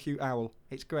a real cute owl.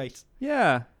 It's great.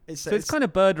 Yeah. It's kind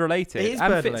of bird related. It is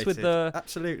and bird fits with related.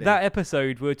 Absolutely. that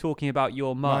episode we were talking about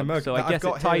your mug. So I guess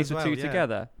it ties the two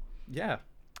together. Yeah.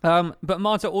 But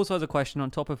Marta also has a question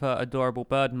on top of her adorable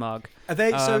bird mug. Are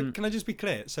they? So can I just be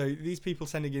clear? So these people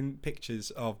sending in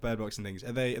pictures of bird boxes and things,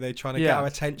 are they trying to get our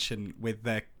attention with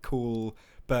their cool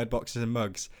bird boxes and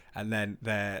mugs, and then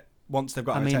once they've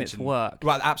got our attention, it's work.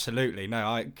 Well, absolutely. No,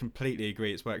 I completely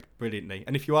agree. It's worked brilliantly.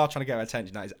 And if you are trying to get our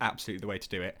attention, that is absolutely the way to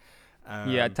do it.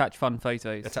 Attach fun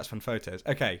photos.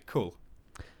 Okay, cool.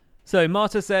 So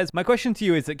Marta says, my question to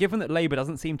you is that given that Labour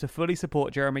doesn't seem to fully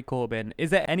support Jeremy Corbyn, is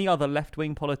there any other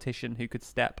left-wing politician who could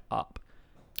step up?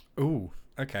 Ooh,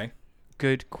 okay.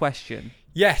 Good question.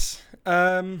 Yes.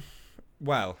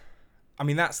 Well, I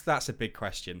mean, that's a big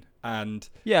question. And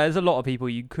yeah, there's a lot of people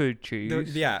you could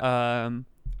choose.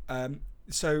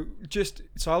 So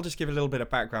I'll just give a little bit of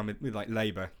background with like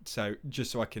Labour, so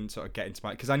just so I can sort of get into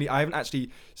my, because I haven't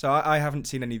actually, so I haven't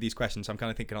seen any of these questions, so I'm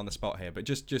kind of thinking on the spot here, but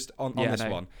just on this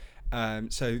one.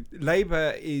 So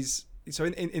Labour is, so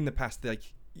in the past,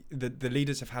 like the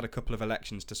leaders have had a couple of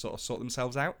elections to sort of sort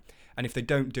themselves out, and if they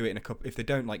don't do it if they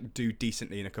don't like do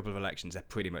decently in a couple of elections, they're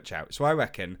pretty much out. So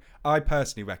I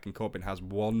personally reckon Corbyn has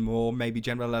one more maybe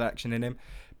general election in him,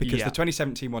 because the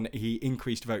 2017 one, he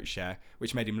increased vote share,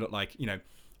 which made him look like, you know,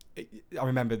 I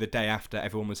remember the day after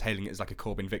everyone was hailing it as like a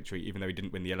Corbyn victory, even though he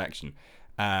didn't win the election.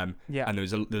 And there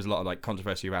was a lot of like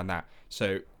controversy around that.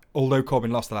 So although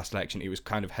Corbyn lost the last election, it was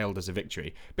kind of hailed as a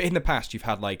victory. But in the past, you've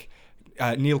had like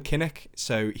Neil Kinnock,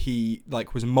 so he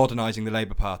like was modernising the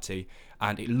Labour Party,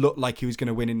 and it looked like he was going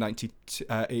to win in 92,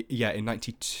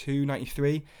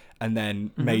 93, and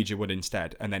then Major won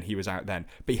instead, and then he was out then.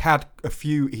 But he had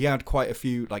quite a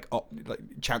few like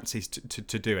chances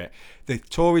to do it. The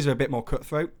Tories are a bit more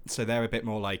cutthroat, so they're a bit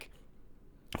more like,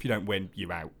 if you don't win,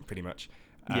 you're out, pretty much.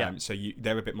 So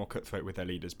they're a bit more cutthroat with their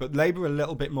leaders, but Labour are a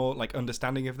little bit more like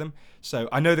understanding of them. So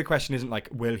I know the question isn't like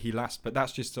will he last, but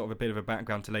that's just sort of a bit of a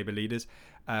background to Labour leaders.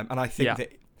 And I think that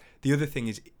the other thing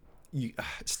is,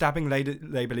 stabbing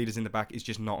Labour leaders in the back is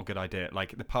just not a good idea.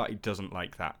 Like the party doesn't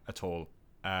like that at all.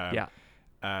 The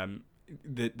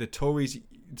Tories,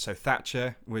 so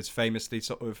Thatcher was famously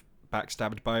sort of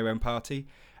backstabbed by her own party.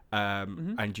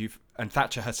 And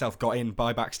Thatcher herself got in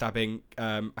by backstabbing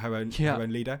her own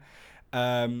leader.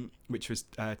 Which was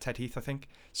Ted Heath, I think.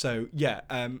 So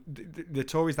the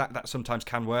Tories, that sometimes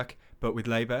can work, but with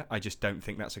Labour, I just don't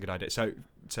think that's a good idea. So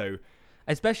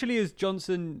especially as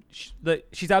Johnson,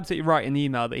 she's absolutely right in the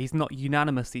email that he's not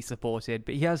unanimously supported,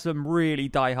 but he has some really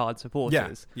diehard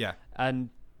supporters. Yeah. And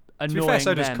annoying fair,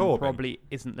 so them probably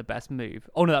isn't the best move.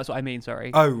 Oh no, that's what I mean.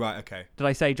 Sorry. Oh right, okay. Did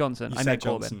I say Johnson? I meant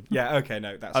Johnson. Corbyn. Yeah, okay,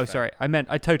 no, that's. Oh, fair. sorry,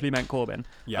 I totally meant Corbyn.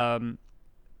 Yeah.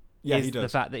 He does. The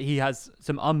fact that he has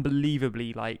some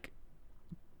unbelievably like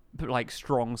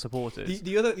strong supporters.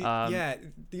 The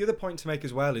other point to make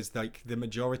as well is like the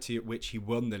majority at which he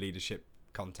won the leadership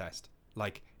contest.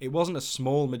 Like it wasn't a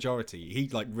small majority. He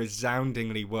like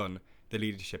resoundingly won the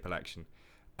leadership election.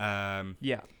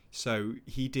 So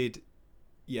he did.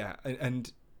 Yeah,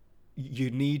 and you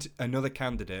need another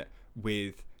candidate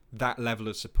with that level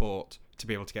of support to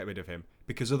be able to get rid of him,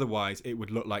 because otherwise it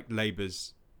would look like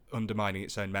Labour's undermining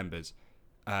its own members,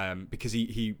 because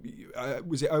he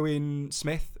was it Owen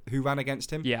Smith who ran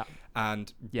against him,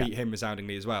 and beat him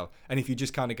resoundingly as well. And if you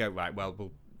just kind of go right,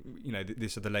 well, you know,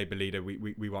 this is the Labour leader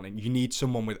we want, and you need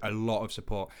someone with a lot of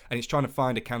support, and it's trying to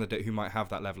find a candidate who might have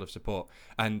that level of support,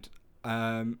 and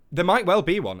there might well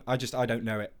be one. I don't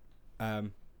know it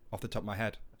off the top of my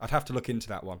head. I'd have to look into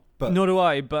that one. But nor do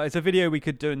I. But it's a video we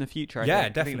could do in the future. I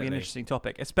think. Definitely. I think it'd be an interesting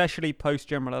topic, especially post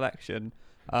general election.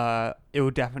 It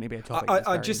will definitely be a topic.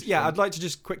 I'd like to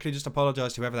just quickly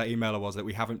apologise to whoever that emailer was that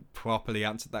we haven't properly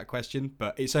answered that question,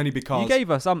 but it's only because you gave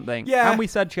her something, and we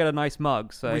said she had a nice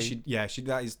mug. So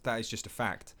that is just a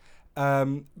fact.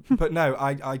 But no,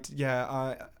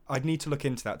 I'd need to look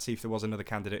into that, see if there was another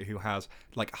candidate who has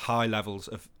like high levels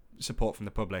of support from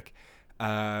the public.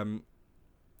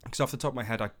 Because off the top of my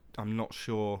head, I'm not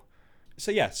sure.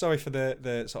 So yeah, sorry for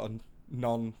the sort of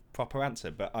non-proper answer,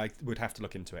 but I would have to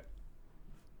look into it.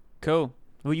 Cool.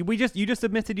 Well, you just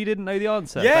admitted you didn't know the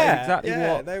answer. Yeah, exactly.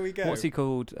 There we go. What's he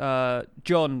called?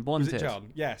 John wanted. Was it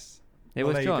John? Yes. It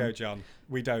was there John. You go, John.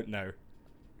 We don't know.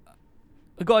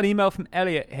 I got an email from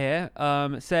Elliot here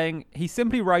saying he's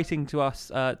simply writing to us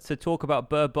to talk about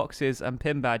bird boxes and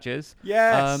pin badges.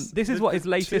 Yes. This is what his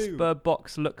latest two. bird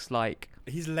box looks like.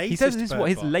 His latest. He says this is what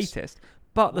his bird box. latest,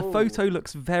 but the Whoa. photo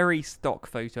looks very stock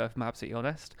photo, if I'm absolutely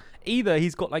honest. Either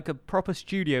he's got like a proper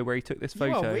studio where he took this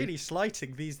photo. You are really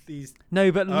slighting these.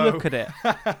 No, but Oh. look at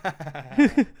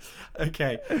it.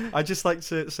 Okay, I just like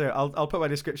to. So I'll put my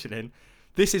description in.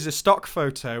 This is a stock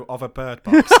photo of a bird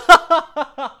box.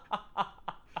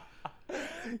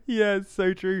 Yeah, it's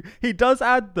so true. He does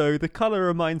add, though, the colour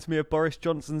reminds me of Boris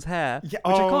Johnson's hair, Yeah,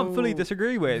 which I can't fully oh,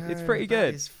 disagree with. It's No, pretty that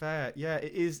good. is fair. Yeah,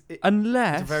 it is.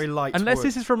 Unless, it's a very light unless wood.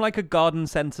 this is from like a garden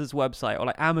centre's website or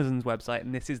like Amazon's website,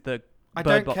 and this is the I bird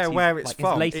don't box care he's- where it's like,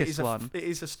 from. His It latest is one. It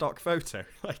is a stock photo.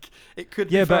 Like it could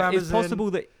Yeah, be from but Amazon. it's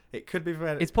possible that It could be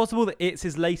from. it's possible that it's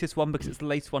his latest one because it's the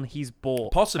latest one he's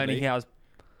bought. Possibly. Only he has.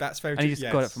 That's very And true. he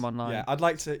just got it from online. Yeah, I'd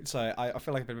like to. So I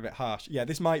feel like I've been a bit harsh. Yeah,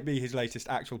 this might be his latest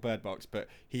actual bird box, but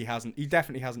he hasn't. He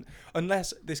definitely hasn't.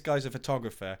 Unless this guy's a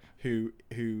photographer who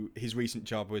his recent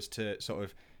job was to sort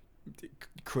of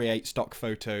create stock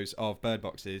photos of bird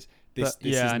boxes. This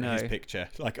Yeah, I isn't his know. picture.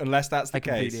 Like unless that's the I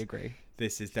completely case, agree.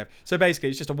 this is so basically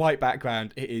it's just a white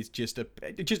background. It is just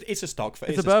it's a stock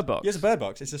photo. It's a bird box. Yeah, it's a bird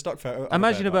box. It's a stock photo. Of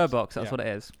Imagine a bird box. box. That's Yeah. what it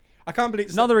is. I can't believe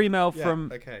Another email Yeah,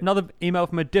 from okay.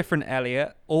 a different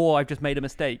Elliot, or I've just made a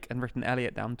mistake and written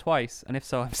Elliot down twice, and if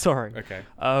so, I'm sorry. Okay.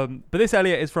 But this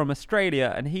Elliot is from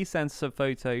Australia, and he sends us a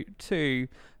photo too,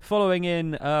 following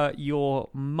in your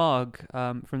mug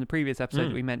from the previous episode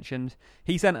that we mentioned.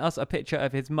 He sent us a picture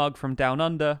of his mug from Down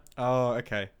Under. Oh,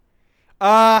 okay.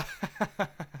 Ah.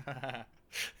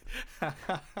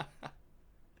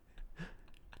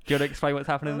 Do you want to explain what's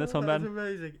happening in this one, That Ben? was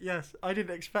amazing. Yes, I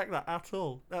didn't expect that at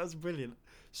all. That was brilliant.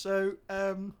 So,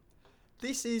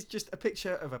 this is just a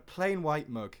picture of a plain white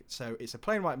mug. So it's a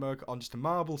plain white mug on just a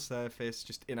marble surface,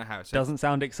 just in a house. Doesn't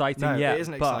sound exciting No, yet. it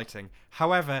isn't but exciting.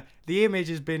 However, the image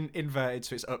has been inverted,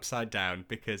 so it's upside down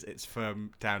because it's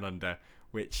from Down Under,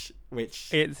 which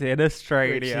it's in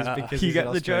Australia. which is because You he's get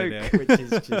in the Australia, joke. which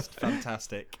is just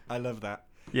fantastic. I love that.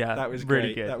 Yeah, That was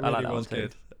really great. good. That I really like that was one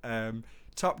too.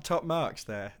 good. Top marks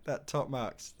there. Top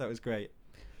marks. That was great.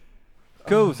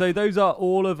 Cool. So those are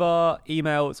all of our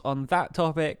emails on that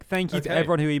topic. Thank you to Okay.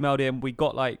 everyone who emailed in. We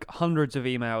got like hundreds of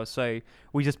emails, so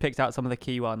we just picked out some of the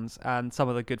key ones and some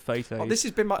of the good photos. Oh, this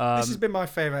has been my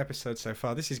favorite episode so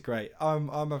far. This is great. I'm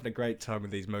having a great time with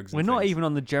these mugs. We're and not things. even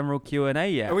on the general Q&A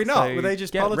yet. Are we not? so Were they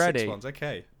just get politics ready. ones?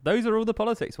 Okay. Those are all the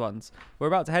politics ones. We're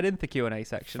about to head into the Q&A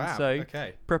section, Fab. so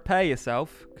Okay. prepare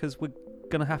yourself because we're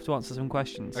gonna have to answer some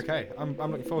questions. Okay. I'm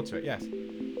looking forward to it. Yes.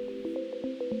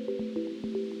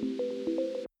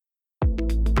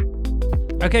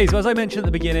 Okay, so as I mentioned at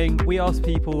the beginning, we asked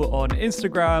people on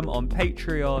Instagram, on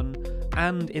Patreon,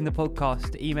 and in the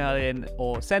podcast to email in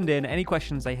or send in any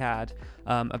questions they had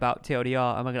about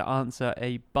TLDR, and we're going to answer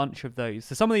a bunch of those.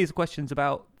 So some of these are questions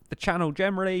about the channel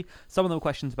generally, some of them are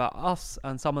questions about us,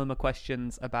 and some of them are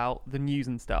questions about the news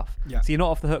and stuff. Yeah. So you're not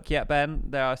off the hook yet, Ben.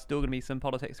 There are still going to be some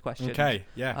politics questions. Okay.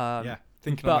 Yeah. Um, yeah.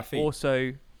 Thinking on my But feet.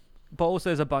 also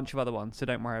there's a bunch of other ones, so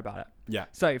don't worry about it. Yeah.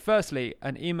 So, firstly,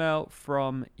 an email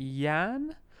from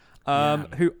Yan, Yan.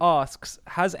 who asks,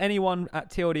 has anyone at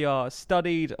TLDR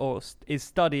studied or is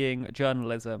studying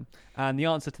journalism? And the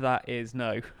answer to that is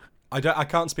no. I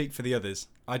can't speak for the others.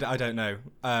 I don't know.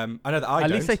 I know that I At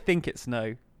don't. least I think it's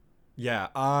no. Yeah.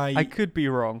 I could be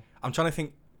wrong. I'm trying to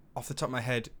think off the top of my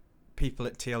head, people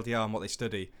at TLDR and what they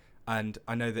study, and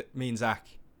I know that me and Zach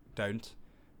don't.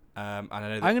 And I know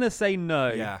that, I'm going to say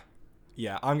no.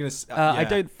 Yeah, I'm gonna. I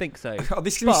don't think so. Oh,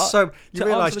 this is gonna be But so. You to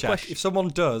realise, answer the Jack, question- if someone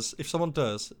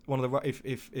does, one of the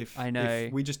if I know.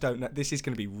 if we just don't know, this is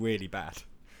gonna be really bad.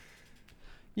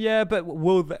 Yeah, but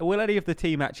will any of the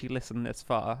team actually listen this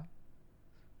far?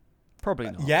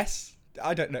 Probably not. Yes,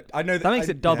 I don't know. I know That makes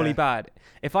it doubly yeah. bad.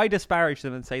 If I disparage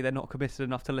them and say they're not committed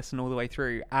enough to listen all the way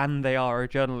through, and they are a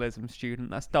journalism student,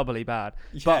 that's doubly bad.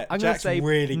 Yeah, But I'm going to Jack's say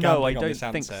really no. I gambling on don't this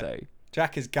think answer. so.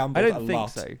 Jack has I gambled don't a think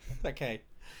lot. so. Okay.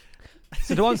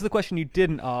 So to answer the question you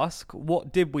didn't ask,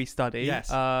 what did we study? Yes.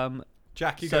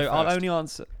 Jack, you So go first. I'll only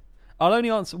answer.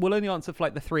 We'll only answer for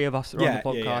like the three of us who are on the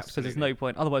podcast because there's absolutely. no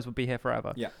point. Otherwise, we'll be here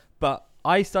forever. Yeah. But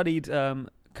I studied.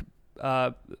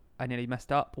 I nearly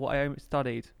messed up what I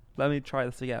studied. Let me try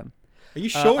this again. Are you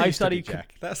sure I you studied studied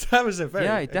Jack? That was a very.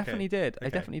 Yeah, I okay. definitely did. I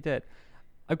Okay. definitely did.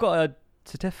 I've got a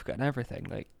certificate and everything.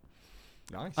 Like,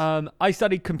 Nice. I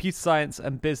studied computer science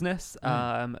and business.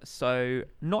 So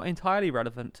not entirely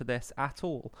relevant to this at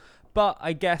all. But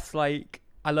I guess like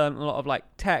I learned a lot of like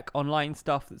tech online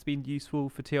stuff that's been useful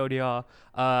for TLDR.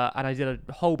 And I did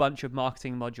a whole bunch of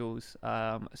marketing modules.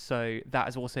 So that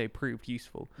has also proved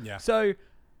useful. Yeah. So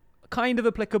kind of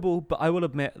applicable, but I will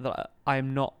admit that I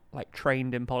am not like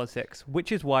trained in politics,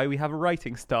 which is why we have a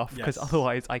writing staff, because Yes.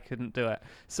 otherwise I couldn't do it.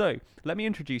 So let me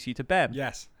introduce you to Ben.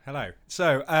 Yes. Hello.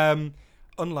 So,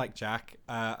 unlike Jack,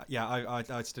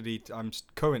 I studied. I'm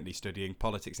currently studying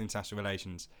politics and international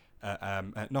relations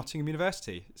at Nottingham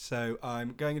University. So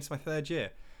I'm going into my third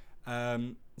year.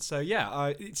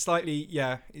 It's slightly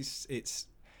It's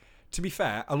to be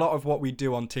fair, a lot of what we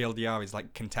do on TLDR is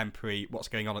like contemporary, what's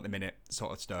going on at the minute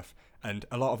sort of stuff, and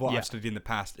a lot of what I've studied in the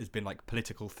past has been like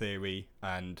political theory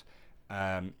and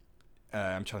I'm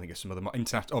trying to think of some other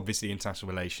international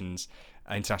relations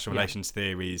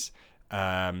theories.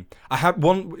 I have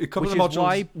a couple of the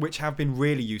modules which have been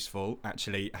really useful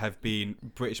actually have been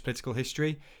British political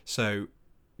history, so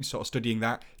sort of studying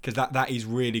that, because that is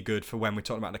really good for when we're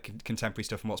talking about the contemporary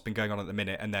stuff and what's been going on at the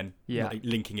minute, and then like,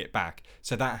 linking it back,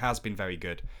 so that has been very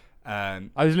good. I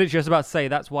was literally just about to say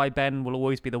that's why Ben will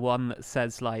always be the one that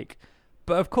says like,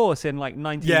 but of course in like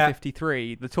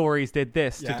 1953 the Tories did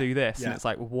this to do this, and it's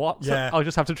like, what? I'll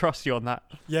just have to trust you on that.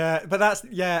 But that's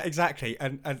exactly,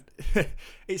 and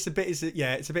it's a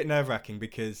bit nerve-wracking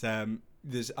because I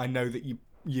know that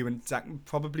you and Zach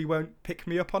probably won't pick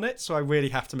me up on it, so I really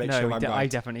have to make sure I'm right. I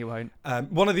definitely won't.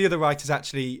 One of the other writers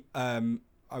actually, I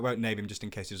won't name him just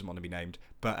in case he doesn't want to be named,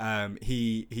 but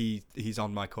he's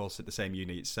on my course at the same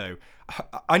uni, so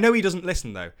I know he doesn't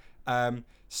listen though.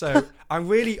 So I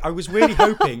was really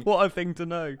hoping. What a thing to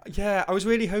know. Yeah, I was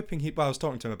really hoping I was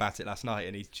talking to him about it last night,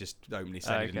 and he just openly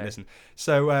said he didn't listen.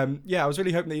 So I was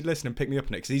really hoping that he'd listen and pick me up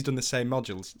on it, because he's done the same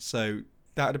modules, so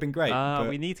that would have been great.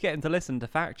 We need to get him to listen to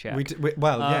fact check.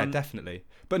 Definitely.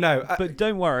 But no. But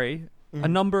don't worry. A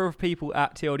number of people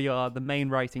at TLDR, the main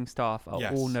writing staff,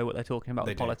 all know what they're talking about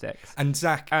with politics. And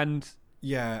Zach. And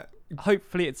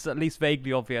hopefully it's at least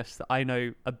vaguely obvious that I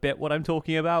know a bit what I'm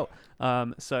talking about.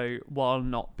 So while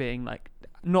not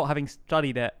having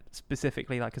studied it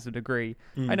specifically like as a degree,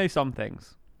 I know some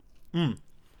things. Do you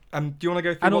want to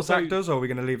go through what Zach does, or are we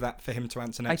going to leave that for him to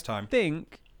answer next time?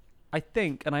 I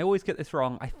think, and I always get this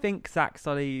wrong, I think Zach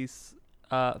studies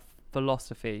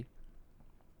philosophy.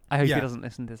 I hope he doesn't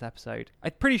listen to this episode.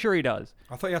 I'm pretty sure he does.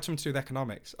 I thought you had something to do with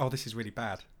economics. Oh, this is really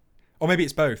bad. Or maybe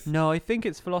it's both. No, I think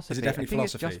it's philosophy. Is it definitely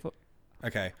philosophy? It's just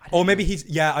okay. Or maybe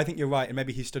I think you're right, and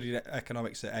maybe he studied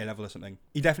economics at A level or something.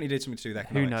 He definitely did something to do with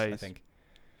economics. Who knows? I think.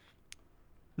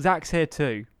 Zach's here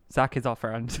too. Zach is our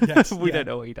friend. Yes, we don't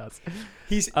know what he does.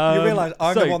 You realise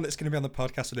I'm the one that's going to be on the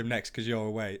podcast with him next because you're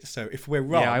away. So if we're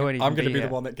wrong, I'm going to be the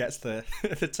one that gets the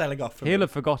telling off. He'll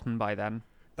have forgotten by then.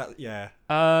 Yeah.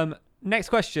 Next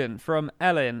question from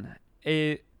Ellen.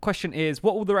 Question is,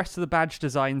 what will the rest of the badge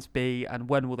designs be, and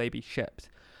when will they be shipped?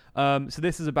 So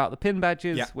this is about the pin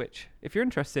badges, which, if you're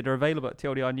interested, are available at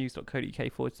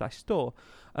tldrnews.co.uk/store.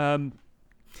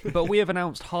 But we have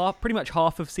announced pretty much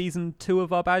half of season 2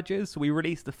 of our badges. We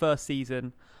released the first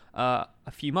season a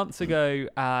few months ago,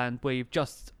 and we've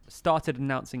just started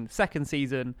announcing the second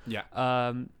season.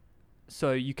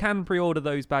 So you can pre-order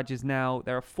those badges now.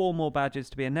 There are 4 more badges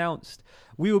to be announced.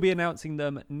 We will be announcing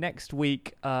them next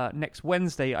week, next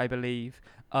Wednesday, I believe,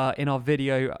 in our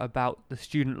video about the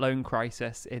student loan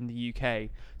crisis in the UK.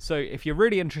 So if you're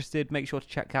really interested, make sure to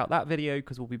check out that video,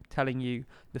 because we'll be telling you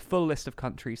the full list of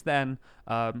countries then.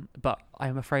 But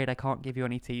I'm afraid I can't give you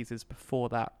any teasers before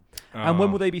that. And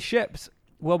when will they be shipped?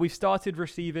 Well, we've started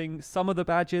receiving some of the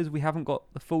badges. We haven't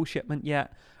got the full shipment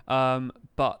yet,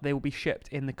 but they will be shipped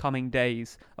in the coming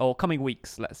days, or coming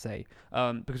weeks, let's say,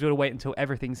 because we'll wait until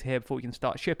everything's here before we can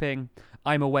start shipping.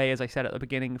 I'm away, as I said at the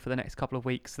beginning, for the next couple of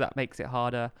weeks, so that makes it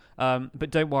harder.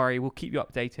 But don't worry, we'll keep you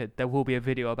updated. There will be a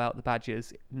video about the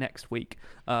badges next week.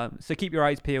 So keep your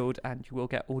eyes peeled, and you will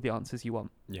get all the answers you want.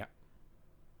 Yeah.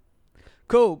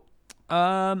 Cool.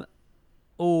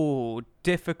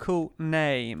 Difficult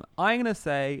name. I'm just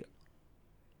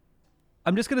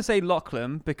going to say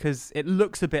Lachlan, because it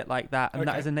looks a bit like that, and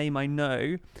that is a name I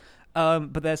know.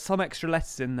 But there's some extra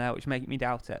letters in there which make me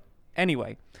doubt it.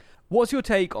 Anyway, what's your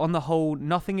take on the whole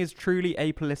nothing is truly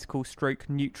apolitical /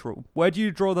 neutral? Where do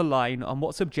you draw the line on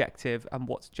what's objective and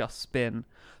what's just spin?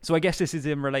 So I guess this is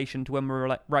in relation to when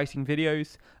we're writing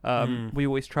videos. We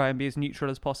always try and be as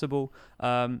neutral as possible.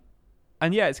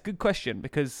 And yeah, it's a good question,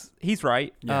 because he's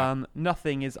right.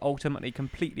 Nothing is ultimately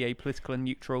completely apolitical and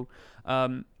neutral,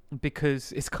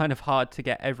 because it's kind of hard to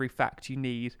get every fact you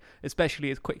need, especially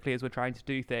as quickly as we're trying to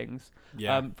do things.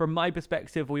 From my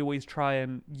perspective, we always try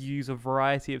and use a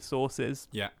variety of sources.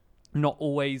 Not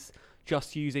always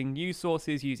just using news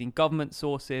sources, using government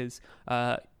sources,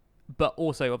 but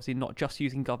also obviously not just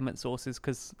using government sources,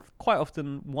 because quite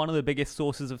often one of the biggest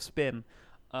sources of spin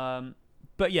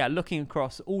But yeah, looking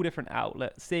across all different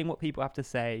outlets, seeing what people have to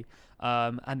say,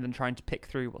 and then trying to pick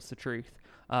through what's the truth.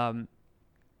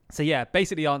 So yeah,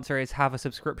 basically the answer is have a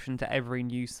subscription to every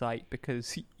news site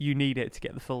because you need it to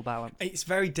get the full balance. It's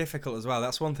very difficult as well.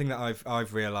 That's one thing that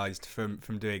I've realised from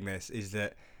doing this is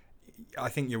that I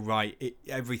think you're right.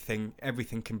 Everything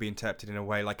can be interpreted in a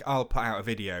way. Like I'll put out a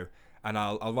video and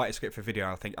I'll write a script for a video.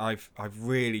 And I'll think I've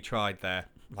really tried there.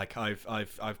 Like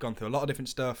I've gone through a lot of different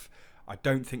stuff. I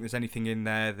don't think there's anything in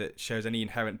there that shows any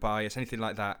inherent bias, anything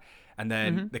like that. And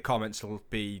then the comments will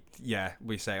be,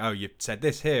 we say, oh, you said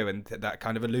this here, and that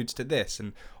kind of alludes to this,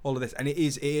 and all of this. And it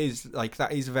is like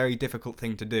that is a very difficult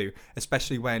thing to do,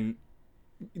 especially where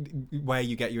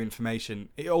you get your information.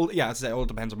 As I say, it all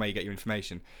depends on where you get your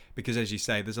information, because as you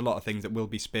say, there's a lot of things that will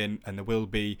be spin and there will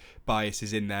be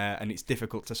biases in there, and it's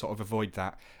difficult to sort of avoid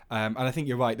that. And I think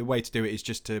you're right. The way to do it is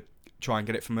just to try and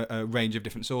get it from a range of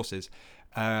different sources.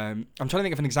 I'm trying to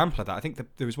think of an example of that. I think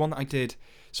there was one that I did.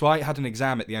 So I had an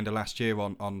exam at the end of last year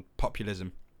on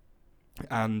populism,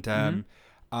 and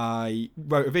I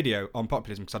wrote a video on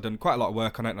populism because I'd done quite a lot of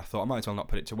work on it, and I thought I might as well not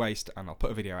put it to waste, and I'll put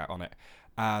a video out on it.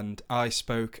 And I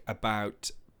spoke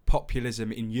about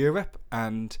populism in Europe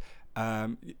and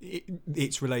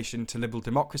its relation to liberal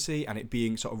democracy and it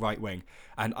being sort of right wing.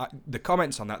 And the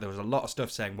comments on that, there was a lot of stuff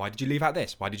saying, why did you leave out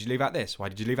this? Why did you leave out this? Why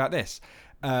did you leave out this?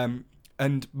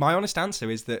 And my honest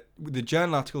answer is that the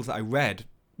journal articles that I read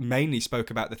mainly spoke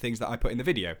about the things that I put in the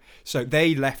video. So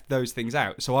they left those things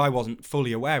out. So I wasn't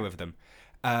fully aware of them.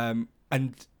 And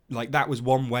like that was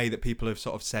one way that people have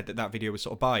sort of said that video was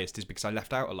sort of biased, is because I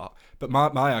left out a lot. But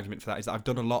my argument for that is that I've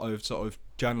done a lot of sort of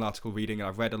journal article reading and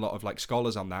I've read a lot of like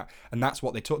scholars on that, and that's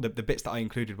what they talk. The bits that I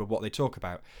included were what they talk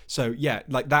about. So yeah,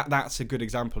 like that's a good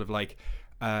example of like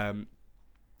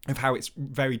of how it's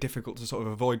very difficult to sort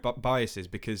of avoid biases,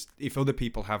 because if other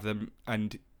people have them,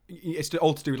 and it's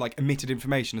all to do with like omitted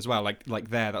information as well, like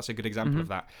that's a good example of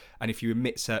that. And if you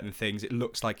omit certain things, it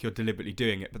looks like you're deliberately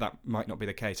doing it, but that might not be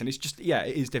the case. And it's just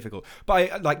it is difficult.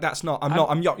 But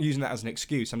I'm not using that as an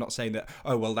excuse. I'm not saying that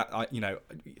I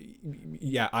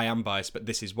am biased, but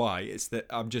this is why. It's that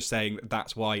I'm just saying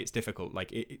that's why it's difficult.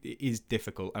 Like it is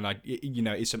difficult, and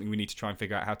it's something we need to try and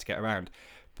figure out how to get around.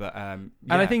 But and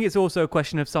I think it's also a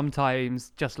question of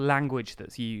sometimes just language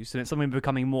that's used, and it's something we're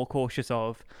becoming more cautious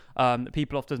of. That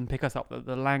people often pick us up that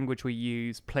the language we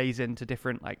use plays into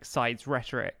different like sides'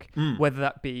 rhetoric, whether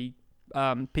that be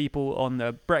people on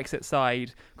the Brexit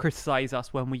side criticize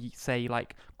us when we say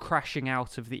like crashing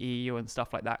out of the EU and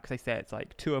stuff like that, because they say it's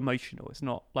like too emotional. It's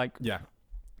not like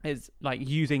is like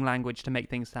using language to make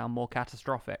things sound more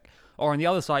catastrophic. Or on the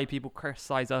other side, people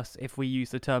criticize us if we use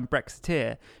the term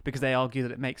Brexiteer, because they argue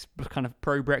that it makes kind of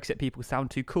pro-Brexit people sound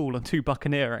too cool and too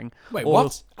buccaneering. Wait,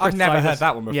 what? I've never heard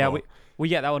that one before. Yeah, we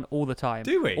get that one all the time.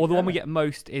 Do we? Or the one we get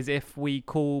most is if we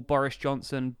call Boris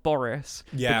Johnson Boris,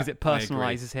 because it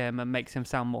personalises him and makes him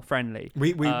sound more friendly.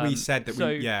 We said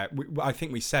that I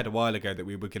think we said a while ago that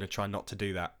we were going to try not to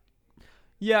do that.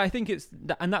 Yeah, I think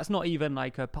and that's not even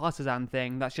like a partisan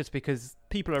thing. That's just because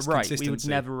people are right. We would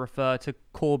never refer to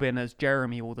Corbyn as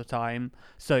Jeremy all the time.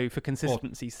 So for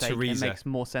consistency's sake, Theresa. It makes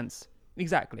more sense.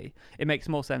 Exactly. It makes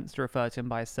more sense to refer to him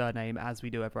by his surname as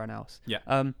we do everyone else. Yeah.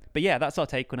 But yeah, that's our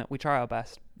take on it. We try our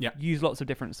best. Yeah. Use lots of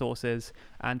different sources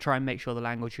and try and make sure the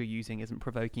language you're using isn't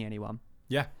provoking anyone.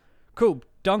 Yeah. Cool.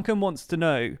 Duncan wants to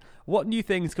know, what new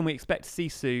things can we expect to see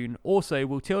soon? Also,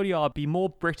 will TLDR be more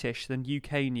British than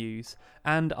UK news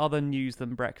and other news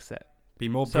than Brexit? Be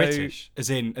more British? As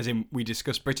in we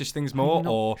discuss British things more,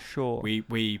 or sure.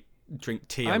 we drink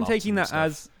tea a I'm lot taking that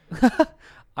stuff. as...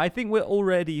 I think we're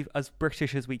already as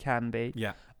British as we can be.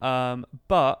 Yeah.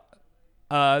 But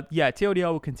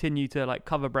TLDR will continue to like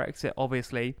cover Brexit,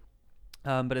 obviously.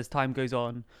 But as time goes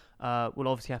on, we'll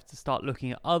obviously have to start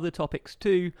looking at other topics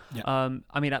too. Yeah.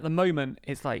 I mean, at the moment,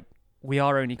 it's like we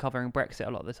are only covering Brexit a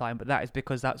lot of the time, but that is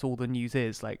because that's all the news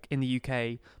is. Like in the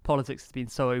UK, politics has been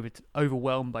so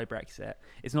overwhelmed by Brexit.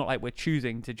 It's not like we're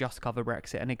choosing to just cover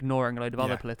Brexit and ignoring a load of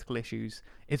other political issues.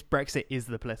 It's Brexit is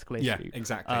the political issue. Yeah,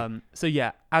 exactly. So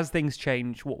yeah, as things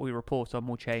change, what we report on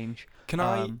will change. Can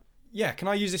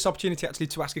I use this opportunity actually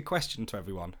to ask a question to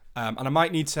everyone? And I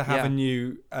might need to have a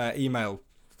new email.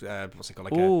 What's it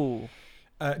called?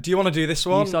 Do you want to do this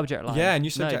one? New subject line. Yeah, new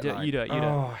subject line. You do it.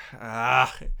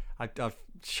 I've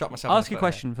shot myself. Ask your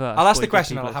question first. I'll ask the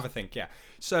question and I'll have a think. Yeah.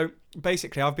 So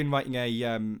basically, I've been writing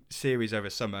a series over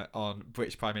summer on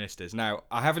British prime ministers. Now,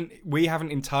 we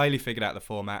haven't entirely figured out the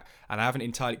format, and I haven't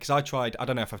entirely, because I tried. I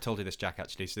don't know if I've told you this, Jack,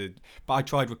 actually. But I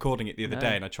tried recording it the other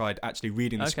day, and I tried actually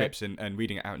reading the scripts and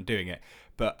reading it out and doing it.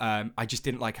 But I just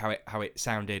didn't like how it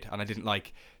sounded, and I didn't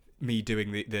like me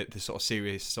doing the sort of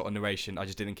serious sort of narration. I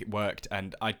just didn't think it worked,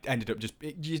 and I ended up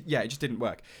it just didn't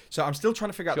work. So I'm still trying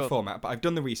to figure out the format, but I've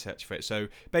done the research for it. So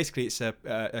basically, it's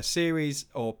a series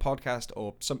or podcast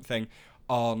or something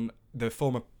on the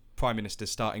former prime ministers,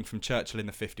 starting from Churchill in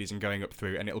the 50s and going up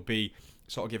through, and it'll be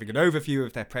sort of giving an overview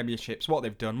of their premierships, what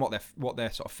they've done, what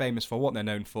they're sort of famous for, what they're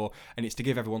known for, and it's to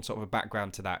give everyone sort of a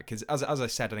background to that. Because as I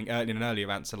said, I think in an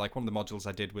earlier answer, like one of the modules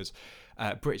I did was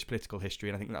British political history,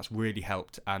 and I think that's really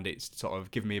helped, and it's sort of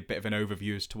given me a bit of an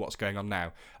overview as to what's going on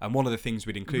now. And one of the things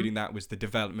we'd include in that was the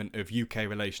development of UK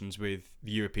relations with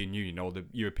the European Union, or the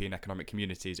European Economic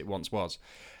Community as it once was.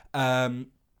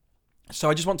 So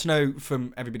I just want to know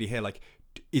from everybody here, like,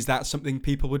 is that something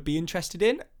people would be interested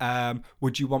in?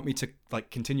 Would you want me to like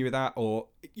continue with that, or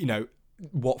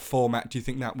what format do you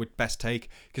think that would best take?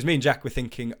 Because me and Jack were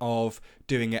thinking of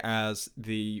doing it as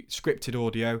the scripted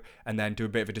audio, and then do a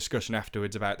bit of a discussion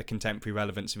afterwards about the contemporary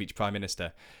relevance of each prime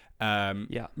minister.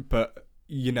 But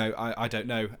I don't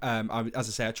know. As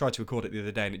I say, I tried to record it the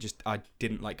other day, and I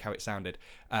didn't like how it sounded.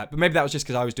 But maybe that was just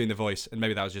because I was doing the voice, and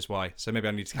maybe that was just why. So maybe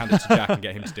I need to hand it to Jack and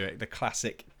get him to do it. The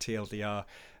classic TLDR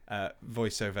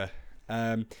voiceover.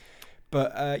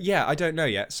 But I don't know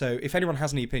yet. So if anyone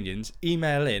has any opinions,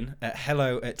 email in at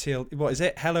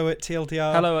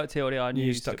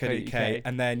hello@tldr.news.co.uk,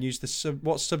 and then use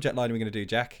what subject line are we going to do,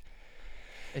 Jack?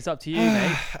 It's up to you,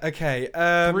 mate. Okay.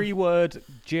 3-word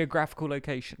geographical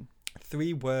location.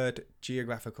 3-word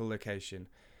geographical location.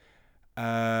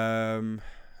 I've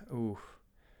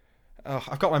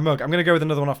got my mug. I'm going to go with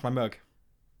another one off my mug.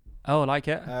 Oh, I like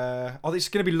it. It's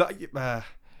going to be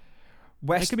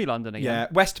It could be London again. Yeah,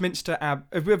 Westminster Abbey.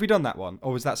 Have we done that one,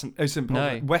 or was that simple?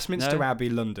 No. Westminster Abbey,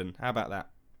 London. How about that?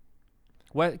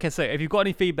 Well, okay, so if you've got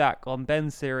any feedback on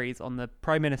Ben's series on the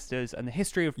prime ministers and the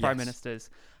history of prime ministers,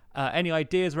 any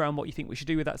ideas around what you think we should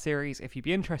do with that series, if you'd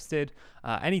be interested,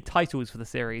 any titles for the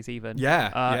series even,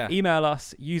 email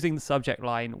us using the subject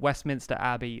line Westminster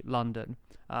Abbey, London,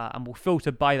 and we'll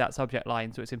filter by that subject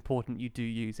line, so it's important you do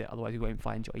use it, otherwise we won't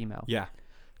find your email. Yeah.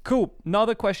 Cool.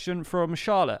 Another question from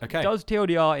Charlotte. Okay. Does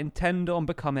TLDR intend on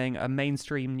becoming a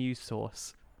mainstream news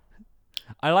source?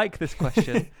 I like this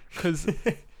question because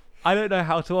I don't know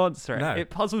how to answer it. No.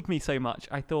 It puzzled me so much.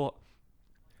 I thought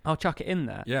I'll chuck it in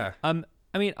there. Yeah. I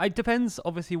mean, it depends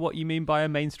obviously what you mean by a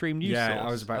mainstream news source. Yeah, I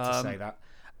was about to say that.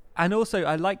 And also,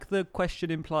 I like the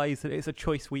question implies that it's a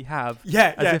choice we have.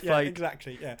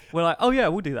 Exactly. Yeah. We're like, oh yeah,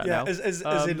 we'll do that now. As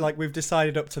in, like, we've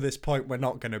decided up to this point we're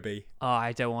not going to be. Oh,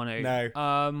 I don't want to.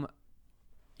 No.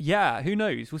 Yeah, who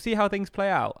knows? We'll see how things play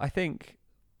out. I think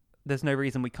there's no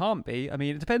reason we can't be. I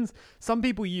mean, it depends. Some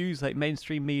people use like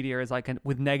mainstream media as like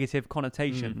with negative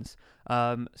connotations.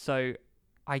 So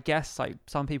I guess like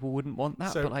some people wouldn't want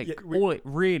that, but like all it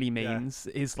really means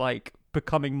is like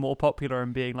becoming more popular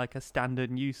and being like a standard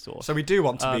news source. So we do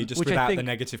want to be just without the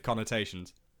negative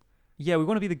connotations. Yeah, we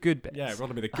want to be the good bits. Yeah, we want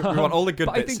to be the good. We want all the good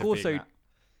bits. But I think also,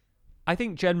 I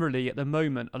think generally at the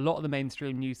moment, a lot of the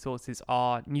mainstream news sources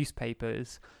are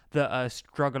newspapers that are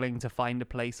struggling to find a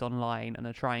place online and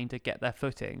are trying to get their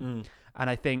footing. And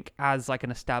I think as like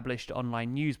an established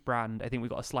online news brand, I think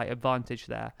we've got a slight advantage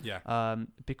there. Yeah.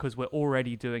 Because we're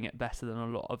already doing it better than a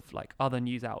lot of like other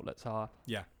news outlets are.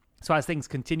 Yeah. So as things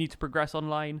continue to progress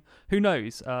online, who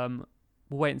knows? We'll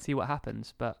wait and see what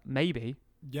happens, but maybe.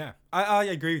 Yeah, I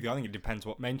agree with you. I think it depends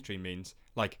what mainstream means.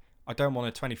 Like, I don't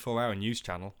want a 24-hour news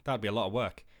channel. That'd be a lot of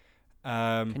work.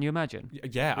 Can you imagine?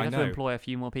 Yeah, I know. We have to employ a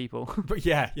few more people. But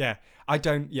yeah. I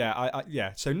don't.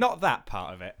 Yeah. So not that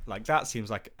part of it. Like that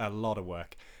seems like a lot of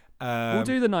work. We'll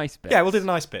do the nice bits. Yeah, we'll do the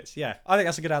nice bits. Yeah, I think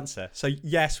that's a good answer. So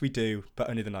yes, we do, but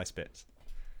only the nice bits.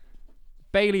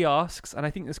 Bailey asks, and I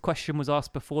think this question was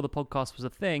asked before the podcast was a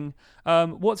thing,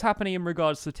 what's happening in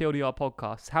regards to TLDR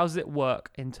podcasts? How does it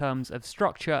work in terms of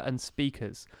structure and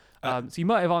speakers? So you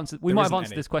might have answered. We might have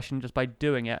answered this question just by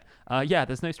doing it.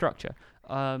 There's no structure.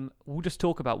 We'll just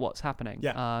talk about what's happening.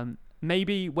 Yeah.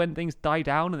 Maybe when things die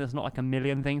down and there's not like a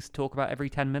million things to talk about every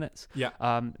 10 minutes.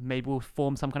 Yeah. Maybe we'll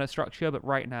form some kind of structure. But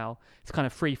right now, it's kind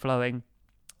of free flowing.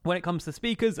 When it comes to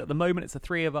speakers, at the moment, it's the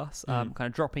three of us, kind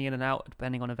of dropping in and out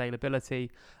depending on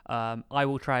availability. I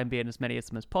will try and be in as many of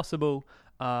them as possible.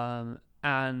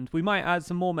 And we might add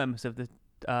some more members of the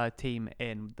team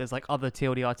in. There's like other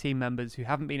TLDR team members who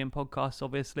haven't been in podcasts,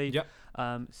 obviously. Yep.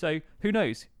 So who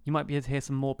knows? You might be able to hear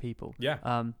some more people.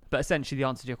 Yeah. But essentially, the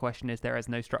answer to your question is there is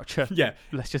no structure. Yeah.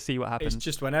 Let's just see what happens. It's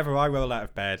just whenever I roll out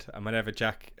of bed and whenever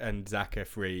Jack and Zach are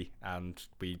free, and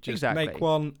we just make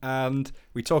one and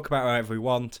we talk about whatever we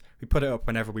want. We put it up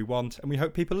whenever we want, and we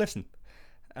hope people listen.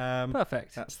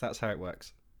 Perfect. That's how it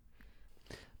works.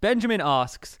 Benjamin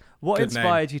asks, what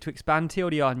inspired you to expand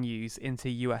TLDR news into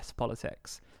US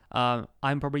politics?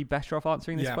 I'm probably better off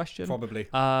answering this question. Probably.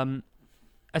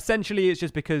 Essentially, it's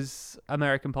just because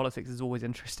American politics is always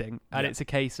interesting, and it's a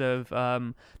case of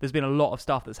there's been a lot of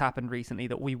stuff that's happened recently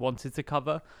that we wanted to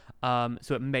cover,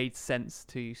 so it made sense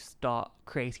to start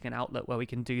creating an outlet where we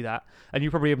can do that. And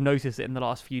you probably have noticed it in the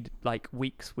last few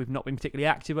weeks. We've not been particularly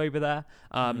active over there,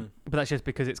 but that's just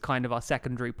because it's kind of our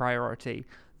secondary priority.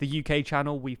 The UK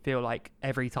channel, we feel like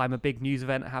every time a big news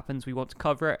event happens, we want to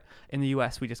cover it. In the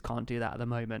US, we just can't do that at the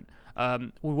moment.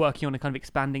 We're working on a kind of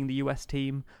expanding the US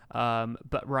team,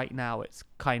 but right now it's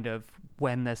kind of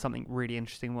when there's something really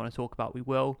interesting we want to talk about, we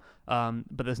will,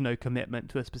 but there's no commitment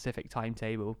to a specific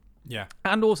timetable. Yeah.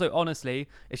 And also, honestly,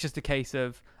 it's just a case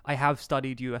of I have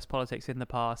studied US politics in the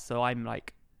past, so I'm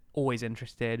like always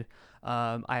interested.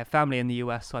 I have family in the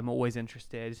US, so I'm always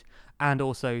interested. And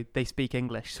also, they speak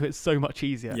English, so it's so much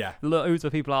easier. Yeah. Loads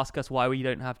of people ask us why we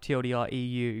don't have TLDR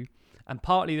EU. And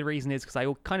partly the reason is because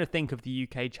I kind of think of the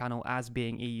UK channel as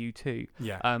being EU too.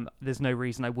 Yeah. There's no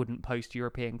reason I wouldn't post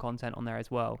European content on there as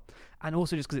well. And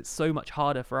also just because it's so much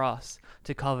harder for us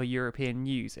to cover European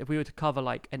news. If we were to cover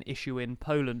like an issue in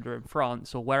Poland or in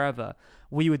France or wherever,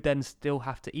 we would then still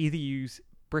have to either use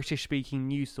British-speaking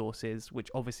news sources, which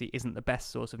obviously isn't the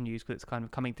best source of news because it's kind of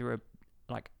coming through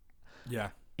a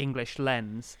English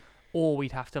lens, or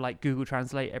we'd have to like Google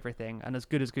Translate everything. And as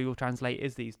good as Google Translate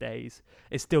is these days,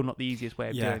 it's still not the easiest way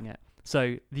of doing it.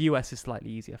 So the US is slightly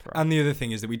easier for us. And the other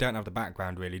thing is that we don't have the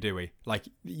background, really, do we? Like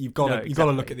you've got to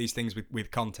look at these things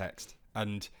with context,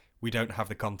 and we don't have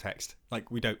the context.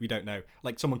 Like we don't know.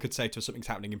 Like someone could say to us something's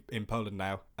happening in Poland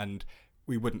now, and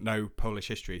we wouldn't know Polish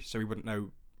history, so we wouldn't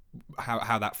know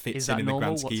how that fits in the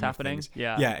grand scheme of things.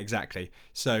 Yeah, exactly.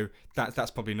 So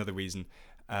that's probably another reason.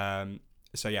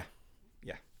 So yeah.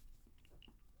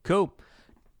 Cool.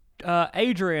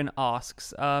 Adrian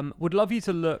asks, would love you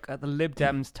to look at the Lib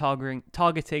Dems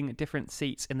targeting different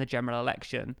seats in the general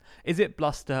election. Is it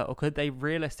bluster, or could they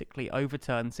realistically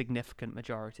overturn significant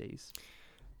majorities?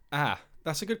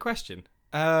 That's a good question.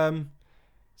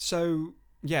 So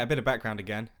yeah, a bit of background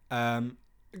again.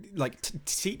 Like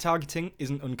seat targeting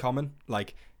isn't uncommon.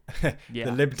 Like the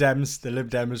Lib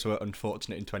Dems were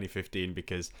unfortunate in 2015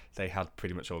 because they had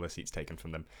pretty much all their seats taken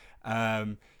from them.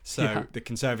 The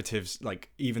Conservatives,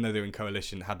 like even though they're in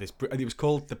coalition, had this. It was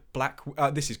called the Black.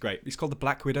 This is great. It's called the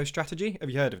Black Widow strategy. Have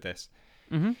you heard of this?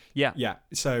 Mm-hmm. Yeah. Yeah.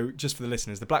 So just for the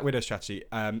listeners, the Black Widow strategy.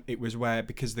 It was where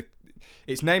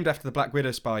it's named after the Black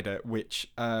Widow spider,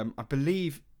 which I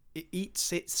believe. It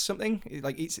eats something. It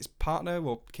like eats its partner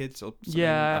or kids or something.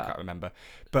 Yeah, I can't remember.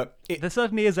 But there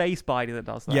certainly is a spider that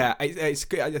does that. Yeah, I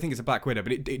think it's a black widow,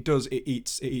 but it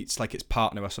eats like its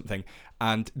partner or something.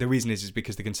 And the reason is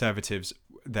because the Conservatives,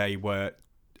 they were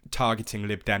targeting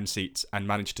Lib Dem seats and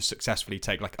managed to successfully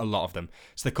take like a lot of them.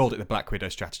 So they called it the Black Widow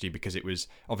strategy because it was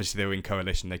obviously they were in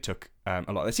coalition. They took a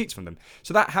lot of their seats from them.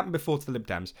 So that happened before to the Lib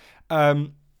Dems.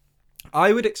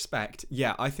 I would expect,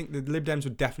 I think the Lib Dems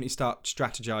would definitely start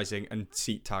strategizing and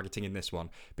seat targeting in this one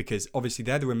because obviously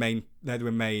they're the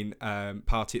Remain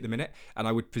party at the minute, and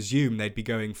I would presume they'd be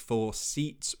going for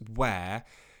seats where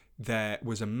there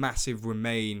was a massive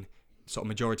Remain sort of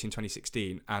majority in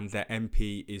 2016 and their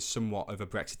MP is somewhat of a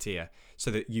Brexiteer, so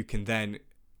that you can then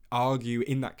argue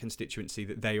in that constituency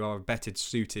that they are a better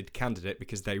suited candidate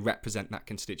because they represent that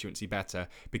constituency better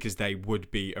because they would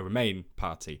be a Remain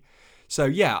party. So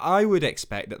yeah, I would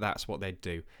expect that that's what they'd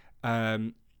do.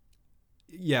 Whether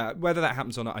that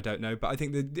happens or not, I don't know. But I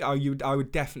think that I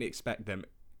would definitely expect them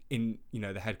in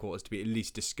the headquarters to be at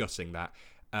least discussing that,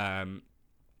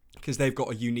 because they've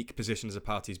got a unique position as a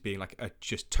party as being like a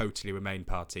just totally Remain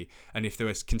party. And if there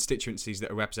are constituencies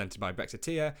that are represented by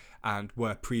Brexiteer and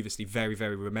were previously very,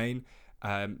 very Remain,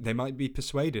 they might be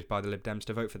persuaded by the Lib Dems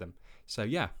to vote for them. So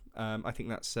yeah, I think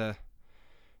that's a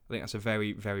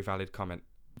very, very valid comment.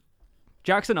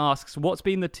 Jackson asks, what's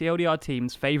been the TLDR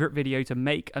team's favourite video to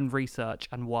make and research,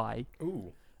 and why?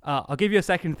 Ooh. I'll give you a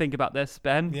second to think about this,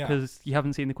 Ben, because you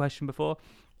haven't seen the question before.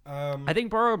 I think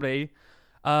probably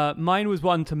mine was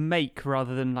one to make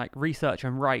rather than like research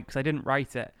and write, because I didn't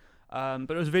write it. But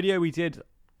it was a video we did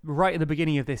right at the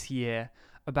beginning of this year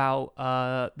about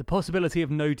the possibility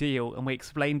of no deal, and we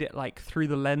explained it like through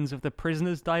the lens of the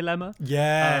prisoner's dilemma.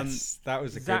 Yes, that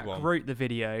was a Zach good one. Zach wrote the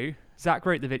video. Zach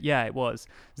wrote the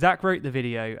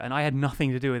video, and I had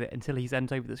nothing to do with it until he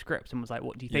sent over the script and was like,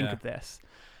 what do you think of this?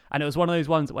 And it was one of those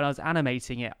ones that when I was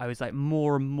animating it, I was like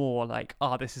more and more like,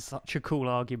 this is such a cool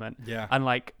argument. Yeah. And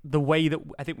like the way that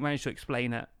I think we managed to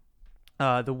explain it,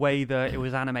 the way that it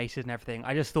was animated and everything,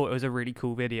 I just thought it was a really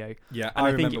cool video. Yeah, and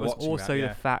I think it was also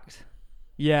the fact...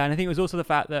 Yeah, and I think it was also the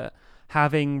fact that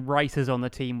having writers on the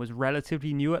team was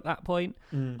relatively new at that point.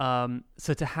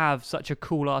 So to have such a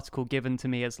cool article given to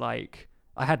me as like,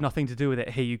 I had nothing to do with it,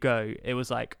 here you go. It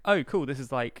was like, oh, cool. This is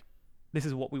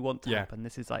what we want to happen.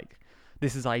 This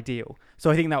is ideal. So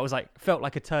I think that was like, felt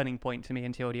like a turning point to me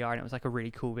in TLDR, and it was like a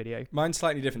really cool video. Mine's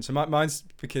slightly different. So mine's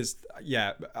because,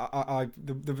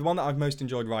 the one that I've most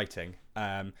enjoyed writing,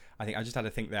 I think I just had to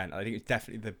think then. I think it's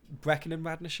definitely the Brecon and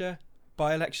Radnorshire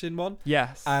by-election one.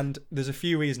 Yes. And there's a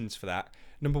few reasons for that.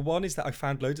 Number one is that I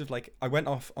found loads of I went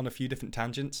off on a few different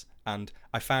tangents and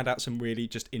I found out some really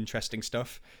just interesting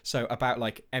stuff. So about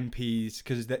like MPs,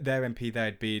 because their MP there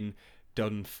had been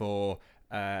done for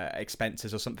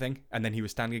expenses or something, and then he was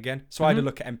standing again. So I had to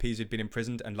look at MPs who'd been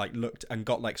imprisoned and like looked and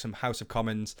got like some House of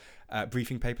Commons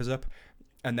briefing papers up,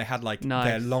 and they had like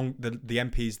their the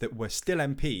MPs that were still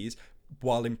MPs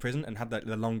while in prison and had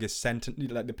the longest sentence,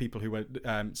 like the people who were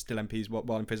still MPs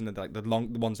while in prison, and like the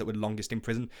ones that were longest in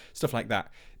prison, stuff like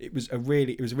that. It was a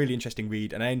really interesting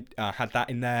read, and I had that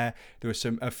in there. There was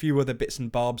a few other bits and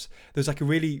bobs. There was a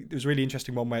really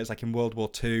interesting one where it's like in World War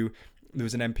II, there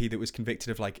was an MP that was convicted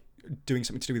of like doing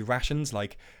something to do with rations,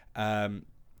 like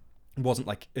wasn't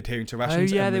like adhering to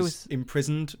rations, and was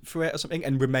imprisoned for it or something,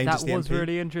 and remained as the MP. That was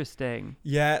really interesting.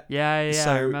 Yeah.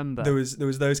 So I remember. There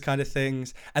was those kind of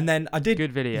things, and then I did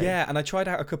good video. Yeah, and I tried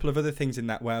out a couple of other things in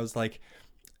that where I was like,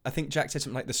 I think Jack said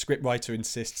something like the script writer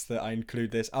insists that I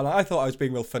include this, and I thought I was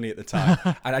being real funny at the time,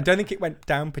 and I don't think it went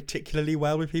down particularly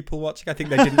well with people watching. I think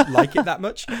they didn't like it that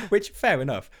much, which fair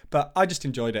enough, but I just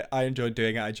enjoyed it. I enjoyed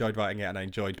doing it, I enjoyed writing it, and I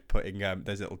enjoyed putting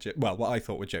those little what I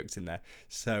thought were jokes in there.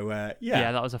 So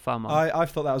yeah, that was a fun one. I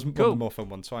thought that was one of the more fun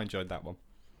ones, so I enjoyed that one.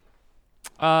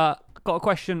 Got a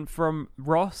question from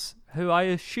Ross, who I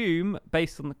assume,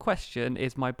 based on the question,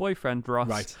 is my boyfriend Ross,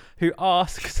 right, who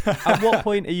asks, at what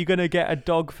point are you going to get a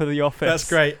dog for the office? That's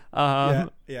great.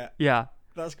 Yeah.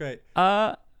 That's great.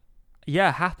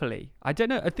 Yeah, happily. I don't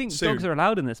know. I think dogs are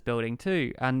allowed in this building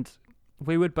too, and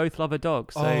we would both love a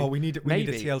dog. So we need a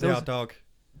TLDR dog.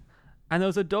 And there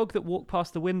was a dog that walked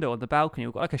past the window on the balcony.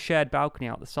 We've got like a shared balcony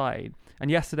out the side. And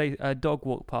yesterday, a dog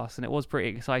walked past, and it was pretty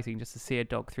exciting just to see a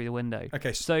dog through the window.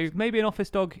 Okay. So maybe an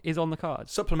office dog is on the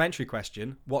cards. Supplementary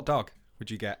question: what dog would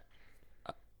you get?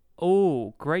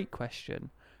 Oh, great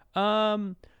question.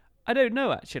 I don't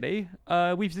know, actually.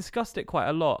 We've discussed it quite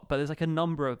a lot, but there's like a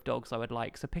number of dogs I would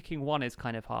like. So picking one is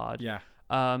kind of hard. Yeah.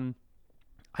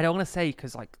 I don't want to say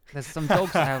because like there's some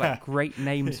dogs I have like great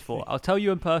names for. I'll tell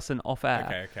you in person off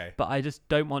air. Okay. But I just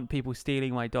don't want people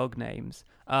stealing my dog names.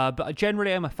 But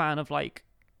generally, I'm a fan of like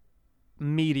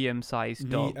medium-sized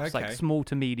dogs, like small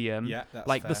to medium. Yeah, that's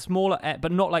like fair. the smaller,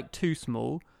 but not like too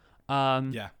small.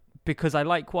 Yeah. Because I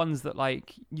like ones that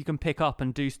like you can pick up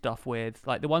and do stuff with.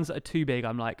 Like the ones that are too big,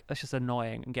 I'm like, that's just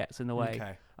annoying and gets in the way.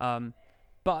 Okay.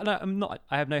 But no, I'm not.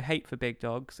 I have no hate for big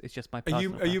dogs. It's just my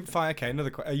personal Are you fine? Okay,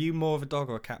 another question. Are you more of a dog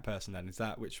or a cat person then? Is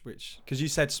that which? Because you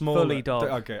said small. Fully dog.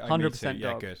 Okay, 100%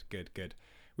 dog. Yeah, good.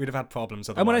 We'd have had problems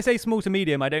otherwise. And when I say small to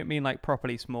medium, I don't mean like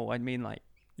properly small. I mean like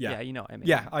you know what I mean.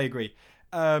 Yeah, I agree.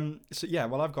 So yeah,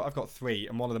 well, I've got three,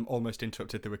 and one of them almost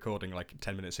interrupted the recording like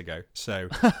 10 minutes ago. So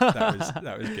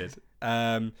that was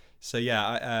good. So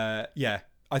yeah,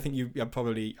 I think we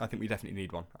definitely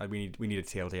need one. We need a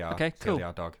TLDR. Okay, cool.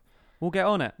 TLDR dog. We'll get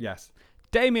on it. Yes.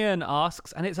 Damien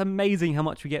asks, and it's amazing how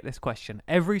much we get this question.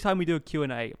 Every time we do a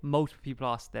Q&A, multiple people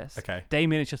ask this. Okay.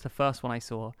 Damien is just the first one I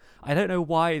saw. I don't know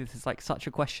why this is like such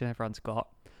a question everyone's got.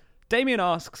 Damien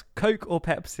asks, Coke or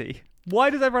Pepsi?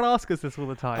 Why does everyone ask us this all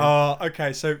the time? Oh,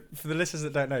 okay. So for the listeners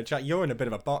that don't know, Jack, you're in a bit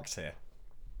of a box here.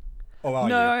 Or are you?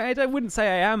 No, I wouldn't say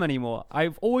I am anymore.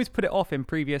 I've always put it off in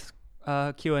previous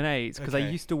Q&As because I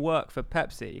used to work for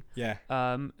Pepsi. Yeah.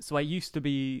 So I used to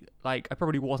be like, I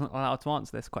probably wasn't allowed to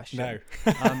answer this question.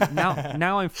 No.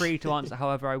 Now I'm free to answer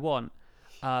however I want.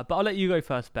 But I'll let you go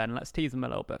first, Ben. Let's tease them a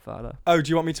little bit further. Oh, do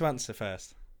you want me to answer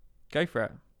first? Go for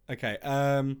it. Okay.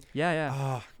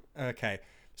 Yeah. Oh, okay.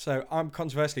 So I'm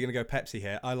controversially going to go Pepsi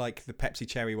here. I like the Pepsi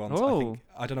cherry ones. Oh.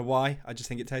 I don't know why. I just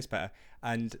think it tastes better.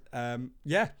 And I'm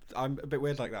a bit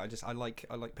weird like that. I like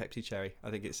Pepsi cherry. I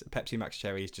think it's Pepsi Max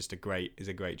Cherry is just a great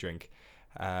drink.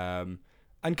 And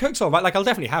Coke's all right. Like I'll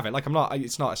definitely have it. Like I'm not.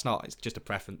 It's not. It's just a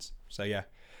preference. So yeah.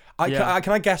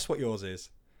 Can I guess what yours is?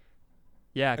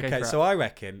 Yeah. Go for it. So I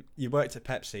reckon you worked at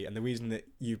Pepsi, and the reason that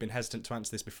you've been hesitant to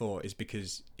answer this before is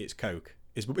because it's Coke.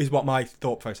 Is what my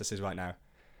thought process is right now.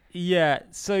 Yeah,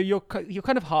 so you're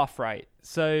kind of half right.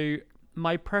 So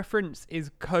my preference is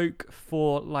Coke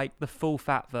for like the full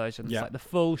fat versions, like the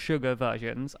full sugar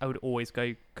versions. I would always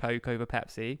go Coke over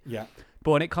Pepsi. Yeah.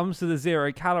 But when it comes to the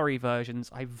 0-calorie versions,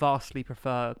 I vastly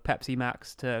prefer Pepsi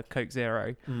Max to Coke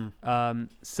Zero.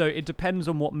 So it depends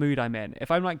on what mood I'm in. If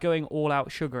I'm like going all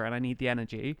out sugar and I need the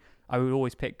energy, I would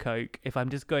always pick Coke. If I'm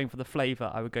just going for the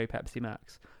flavour, I would go Pepsi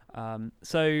Max.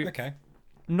 Okay.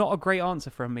 Not a great answer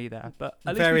from me there, but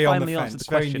at least Very we on the finally fence, answered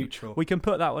the very question. neutral. We can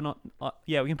put that one on.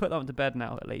 We can put that one to bed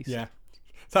now at least. Yeah.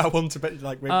 That one to be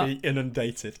like maybe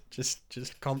inundated, just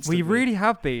constantly. We really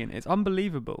have been. It's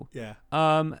unbelievable. Yeah.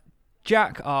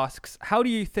 Jack asks, how do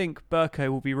you think Burko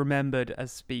will be remembered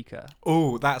as speaker?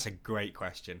 Oh, that's a great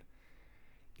question.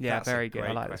 Yeah, That's very a good. I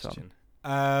great like question.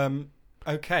 this one.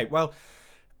 Okay. Well,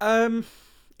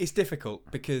 it's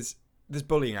difficult because there's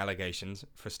bullying allegations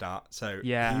for a start. So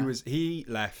Yeah. he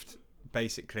left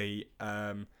basically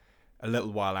a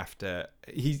little while after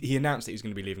he announced that he was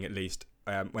going to be leaving at least.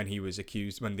 When he was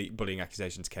accused, when the bullying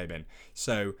accusations came in.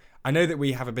 So I know that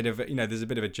we have a bit of, there's a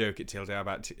bit of a joke at TLDR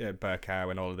about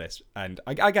Burkow and all of this, and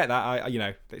I get that.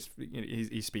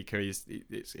 He's speaker.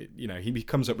 He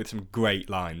comes up with some great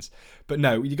lines, but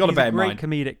no, you got to bear in mind he's a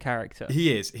great comedic character.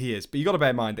 He is, but you got to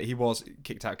bear in mind that he was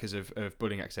kicked out because of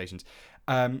bullying accusations.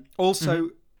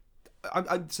 Also,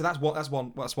 so that's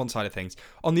one side of things.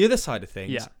 On the other side of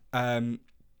things,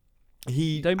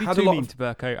 he don't be had too a lot mean of, to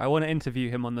Burko. I want to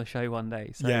interview him on the show one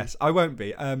day. So. Yes, I won't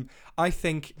be. I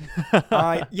think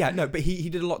but he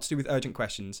did a lot to do with urgent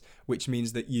questions, which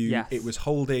means that it was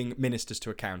holding ministers to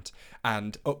account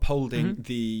and upholding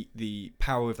the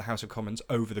power of the House of Commons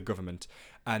over the government,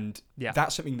 and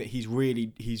that's something that he's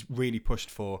really pushed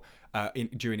for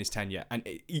during his tenure, and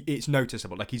it's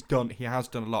noticeable. Like he has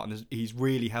done a lot, and he's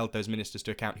really held those ministers to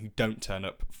account who don't turn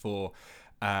up for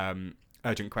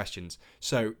urgent questions.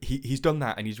 So he's done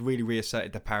that, and he's really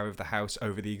reasserted the power of the House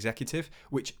over the executive,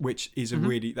 which is a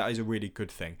really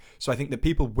good thing. So I think that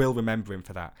people will remember him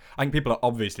for that. I think people are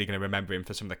obviously going to remember him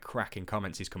for some of the cracking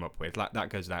comments he's come up with. Like that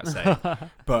goes without saying.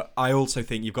 But I also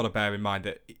think you've got to bear in mind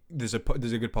that there's a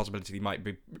good possibility he might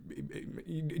be,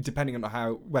 depending on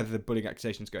whether the bullying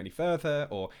accusations go any further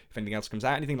or if anything else comes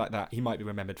out, anything like that, he might be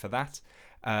remembered for that.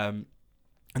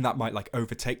 And that might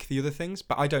overtake the other things,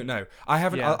 but I don't know. I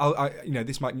haven't. Yeah.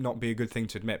 This might not be a good thing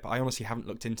to admit, but I honestly haven't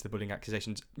looked into the bullying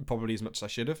accusations probably as much as I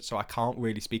should have, so I can't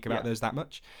really speak about those that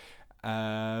much.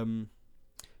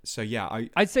 So yeah,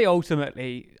 I'd say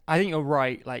ultimately, I think you're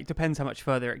right. Like, depends how much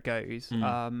further it goes.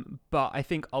 But I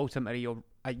think ultimately,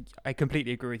 I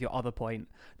completely agree with your other point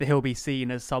that he'll be seen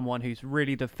as someone who's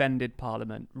really defended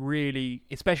Parliament, really,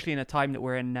 especially in a time that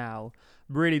we're in now,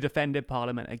 really defended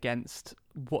Parliament against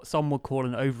what some would call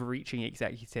an overreaching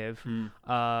executive,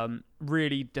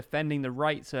 really defending the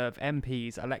rights of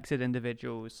MPs, elected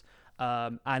individuals,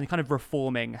 and kind of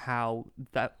reforming how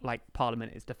that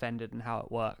Parliament is defended and how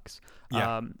it works.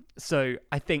 So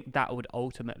I think that would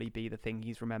ultimately be the thing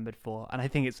he's remembered for. And I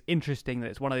think it's interesting that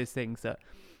it's one of those things that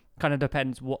kind of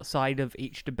depends what side of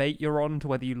each debate you're on to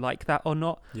whether you like that or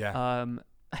not.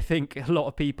 I think a lot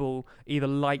of people either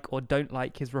like or don't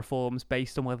like his reforms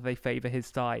based on whether they favour his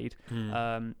side.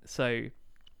 So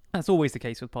that's always the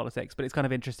case with politics, but it's kind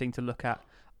of interesting to look at,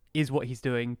 is what he's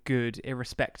doing good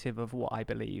irrespective of what I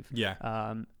believe?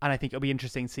 And I think it'll be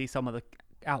interesting to see some of the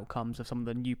outcomes of some of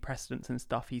the new precedents and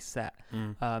stuff he's set,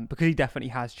 because he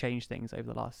definitely has changed things over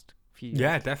the last few years.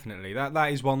 Yeah, definitely.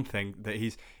 That is one thing that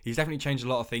he's definitely changed a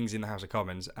lot of things in the House of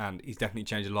Commons, and he's definitely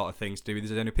changed a lot of things to do with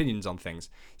his own opinions on things.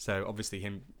 So obviously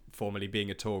him formerly being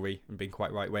a Tory and being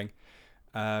quite right wing,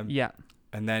 and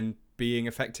then being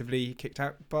effectively kicked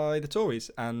out by the Tories,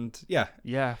 and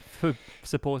for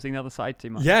supporting the other side too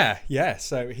much.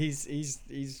 So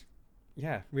he's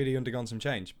really undergone some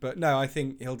change. But no, I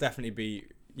think he'll definitely be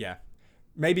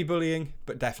maybe bullying,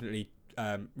 but definitely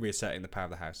reasserting the power of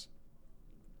the House.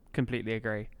 Completely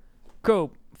agree.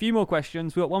 Cool. A few more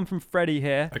questions. We've got one from Freddie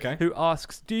here, who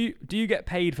asks, do you get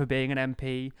paid for being an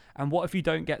MP? And what if you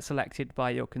don't get selected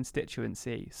by your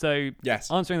constituency? So,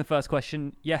 answering the first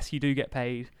question, yes, you do get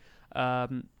paid.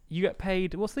 You get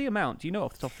paid, what's the amount? Do you know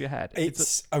off the top of your head?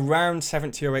 It's around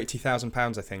 £70,000 or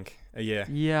 £80,000, I think, a year.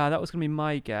 Yeah, that was going to be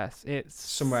my guess. It's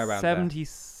somewhere around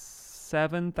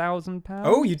 £77,000.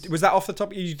 Oh, was that off the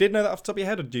top? You did know that off the top of your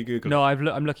head, or did you Google it? No,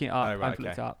 I'm looking it up. I've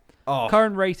looked it up.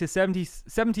 Current rate is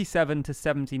 77 to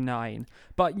 79,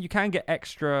 but you can get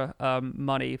extra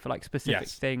money for specific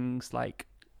things like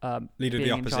leader of the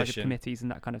being in charge of opposition, committees and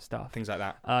that kind of stuff. Things like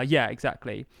that.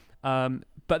 Exactly.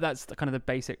 But that's the kind of the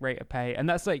basic rate of pay, and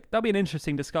that'll be an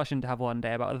interesting discussion to have one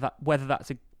day about whether that's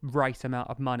a right amount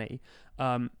of money,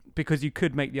 because you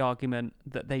could make the argument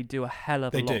that they do a hell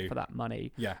of a lot for that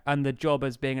money, and the job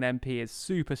as being an MP is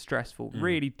super stressful,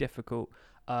 really difficult,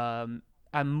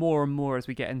 and more as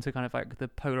we get into kind of like the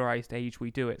polarized age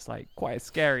we do, it's like quite a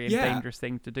scary and dangerous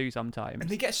thing to do sometimes. And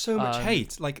they get so much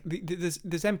hate. Like there's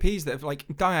MPs that have, like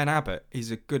Diane Abbott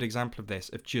is a good example of this,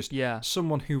 of just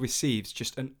someone who receives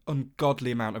just an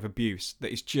ungodly amount of abuse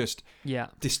that is just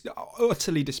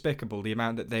utterly despicable, the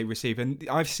amount that they receive. And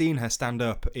I've seen her stand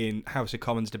up in House of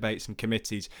Commons debates and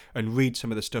committees and read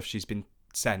some of the stuff she's been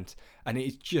sent, and it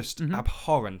is just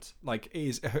abhorrent. Like, it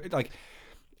is like,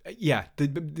 yeah, the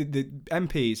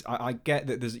MPs, I get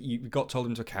that you've got to hold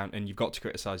them to account and you've got to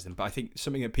criticise them, but I think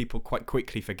something that people quite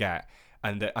quickly forget,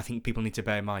 and that I think people need to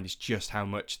bear in mind, is just how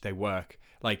much they work.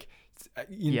 Like,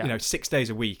 you know, 6 days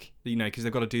a week, you know, because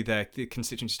they've got to do their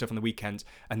constituency stuff on the weekends,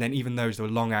 and then even those, there are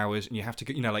long hours, and you have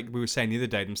to, you know, like we were saying the other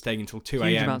day, them staying until 2 a.m.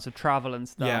 Huge amounts of travel and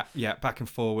stuff. Yeah, back and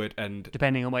forward, and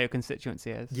depending on where your constituency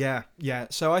is. Yeah.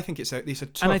 So I think it's a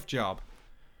tough job.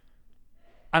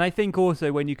 And I think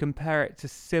also when you compare it to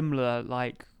similar,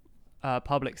 like,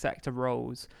 public sector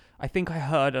roles, I think I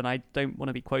heard, and I don't want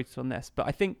to be quoted on this, but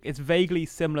I think it's vaguely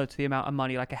similar to the amount of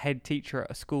money like a head teacher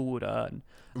at a school would earn.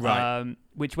 Right.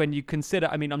 Which, when you consider,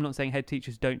 I mean, I'm not saying head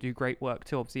teachers don't do great work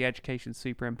too. Obviously, education's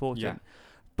super important. Yeah.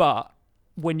 But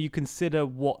when you consider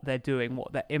what they're doing,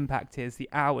 what their impact is, the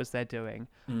hours they're doing,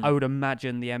 I would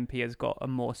imagine the MP has got a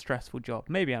more stressful job.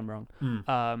 Maybe I'm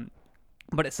wrong.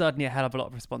 But it's certainly a hell of a lot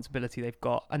of responsibility they've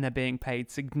got, and they're being paid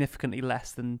significantly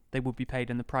less than they would be paid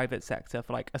in the private sector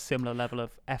for like a similar level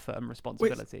of effort and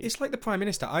responsibility. It's like the Prime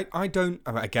Minister. I don't,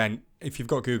 again, if you've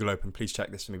got Google open, please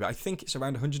check this for me, but I think it's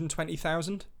around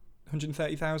 120,000,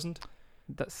 130,000.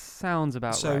 That sounds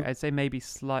about right. I'd say maybe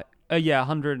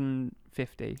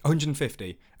 150.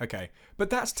 150, okay. But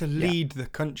that's to lead the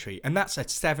country, and that's that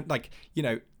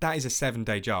is a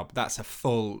 7-day job. That's a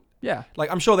full... Yeah. Like,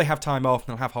 I'm sure they have time off and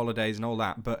they'll have holidays and all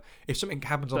that, but if something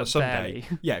happens on a Sunday...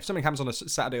 if something happens on a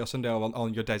Saturday or Sunday or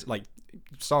on your days, like,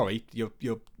 sorry, your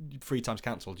free time's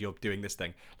cancelled, you're doing this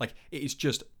thing. Like, it is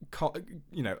just,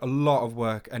 you know, a lot of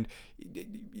work, and,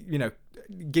 you know,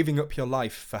 giving up your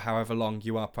life for however long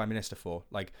you are Prime Minister for,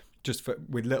 like, just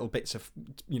with little bits of,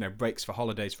 you know, breaks for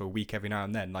holidays for a week every now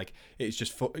and then, like, it's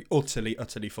just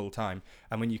utterly full time.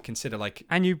 And when you consider, like...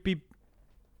 And you'd be...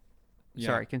 Yeah.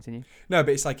 Sorry, continue. No,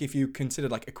 but it's like, if you consider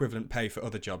like equivalent pay for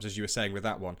other jobs, as you were saying with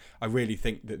that one, I really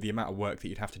think that the amount of work that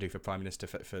you'd have to do for Prime Minister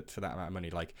for that amount of money,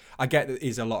 like, I get that it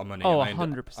is a lot of money. Oh,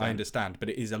 100%. I understand, but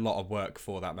it is a lot of work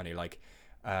for that money. Like,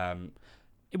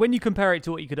 when you compare it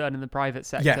to what you could earn in the private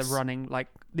sector, running like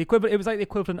the equivalent, it was like the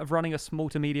equivalent of running a small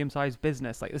to medium-sized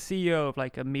business. Like the CEO of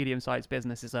like a medium-sized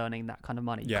business is earning that kind of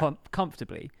money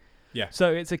comfortably. Yeah.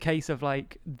 So it's a case of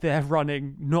like they're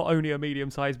running not only a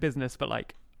medium-sized business, but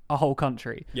like a whole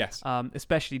country. Yes.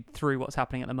 Especially through what's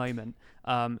happening at the moment.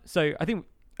 So I think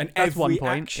that's every one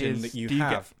point action that you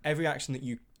have, every action that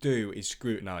you do is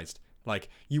scrutinised. Like,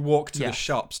 you walk to the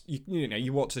shops,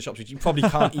 you walk to the shops, which you probably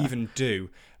can't even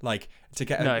do, like, to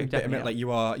get a bit of it, like,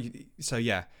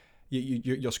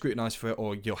 you're scrutinised for it,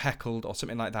 or you're heckled or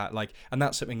something like that, like, and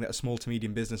that's something that a small to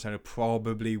medium business owner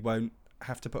probably won't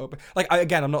have to put up with. Like,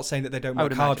 again, I'm not saying that they don't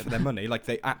work hard for their money, like,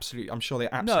 I'm sure they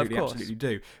absolutely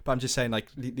do, but I'm just saying, like,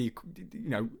 the you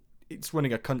know, it's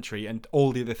running a country and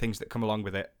all the other things that come along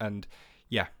with it, and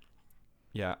yeah,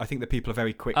 I think that people are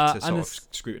very quick to sort of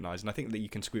scrutinise, and I think that you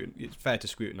can it's fair to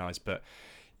scrutinise, but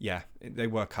yeah, they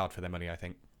work hard for their money, I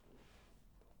think.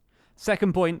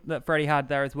 Second point that Freddie had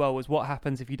there as well was, what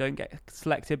happens if you don't get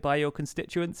selected by your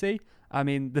constituency? I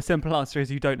mean, the simple answer is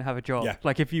you don't have a job. Yeah.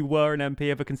 Like, if you were an MP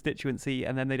of a constituency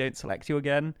and then they don't select you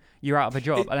again, you're out of a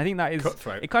job. And I think that is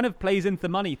cutthroat. It kind of plays into the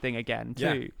money thing again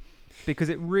too, because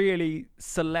it really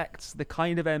selects the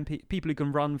kind of MP people who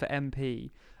can run for MP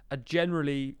are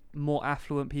generally more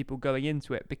affluent people going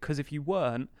into it, because if you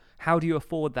weren't, how do you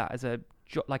afford that as a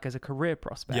career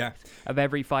prospect? Yeah. Of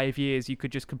every 5 years you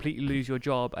could just completely lose your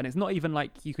job, and it's not even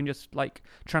like you can just like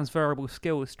transferable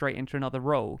skills straight into another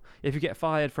role. If you get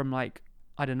fired from, like,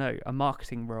 I don't know, a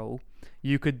marketing role,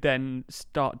 you could then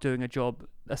start doing a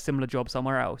similar job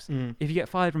somewhere else. If you get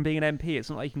fired from being an MP, it's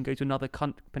not like you can go to another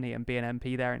company and be an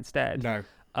MP there instead. No.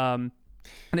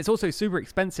 And it's also super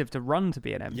expensive to run to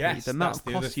be an MP. Yes, the amount of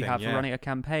costs you have for running a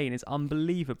campaign is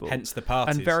unbelievable. Hence the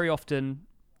parties. And very often,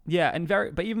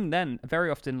 but even then,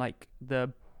 very often, like,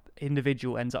 the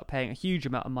individual ends up paying a huge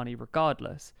amount of money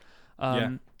regardless.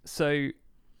 So,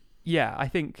 yeah, I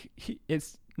think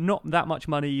it's not that much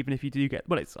money, even if you do get,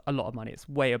 well, it's a lot of money. It's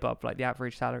way above like the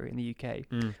average salary in the UK,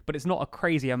 but it's not a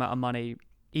crazy amount of money,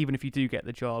 even if you do get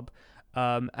the job.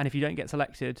 And if you don't get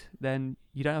selected, then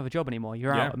you don't have a job anymore.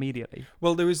 You're Yeah. out immediately.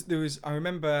 Well, there was. I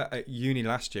remember at uni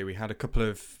last year we had a couple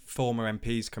of former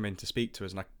MPs come in to speak to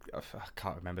us, and I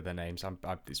can't remember their names.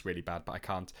 It's really bad, but I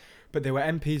can't. But they were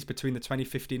MPs between the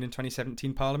 2015 and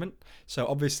 2017 Parliament. So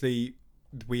obviously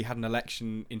we had an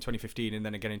election in 2015 and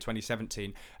then again in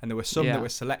 2017, and there were some that were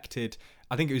selected.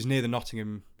 I think it was near the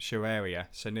Nottinghamshire area,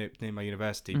 so near my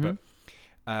university, but.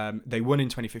 They won in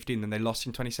 2015, then they lost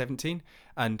in 2017,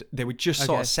 and they were just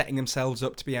sort of setting themselves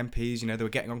up to be MPs. You know, they were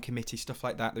getting on committee, stuff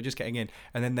like that. They were just getting in,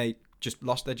 and then they just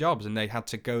lost their jobs, and they had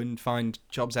to go and find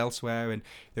jobs elsewhere. And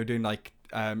they were doing like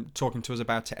talking to us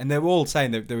about it, and they were all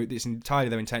saying that it's entirely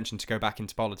their intention to go back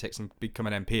into politics and become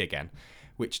an MP again,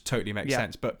 which totally makes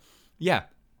sense. But yeah,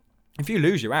 if you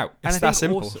lose, you're out. It's that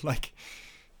simple. Also,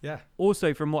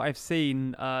 Also, from what I've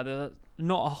seen, there's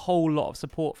not a whole lot of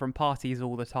support from parties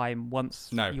all the time once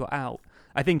you're out.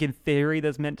 I think in theory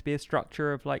there's meant to be a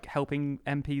structure of like helping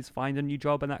MPs find a new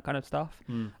job and that kind of stuff.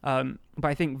 But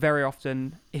I think very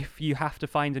often if you have to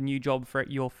find a new job for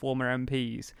your former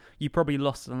MPs, you probably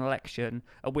lost an election,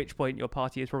 at which point your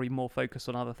party is probably more focused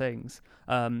on other things,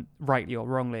 rightly or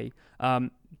wrongly.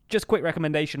 Just quick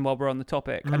recommendation while we're on the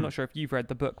topic. I'm not sure if you've read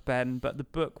the book, Ben, but the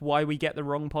book Why We Get the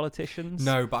Wrong Politicians.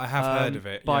 No, but I have heard of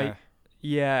it.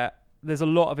 There's a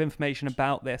lot of information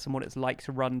about this and what it's like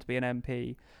to run to be an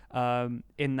MP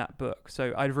in that book.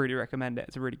 So I'd really recommend it.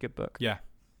 It's a really good book. Yeah.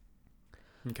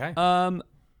 Okay. So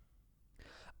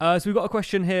we've got a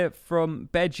question here from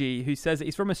Beji, who says that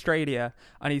he's from Australia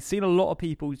and he's seen a lot of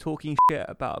people talking shit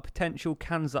about a potential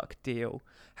Kanzuk deal.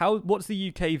 What's the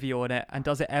UK view on it, and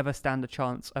does it ever stand a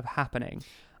chance of happening?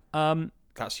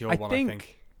 That's your one, I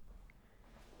think.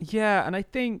 Yeah, and I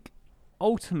think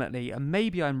ultimately, and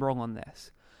maybe I'm wrong on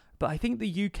this, but I think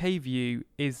the UK view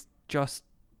is just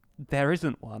there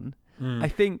isn't one. I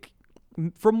think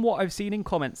from what I've seen in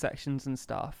comment sections and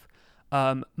stuff,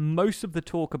 most of the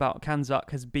talk about Kanzuk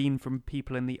has been from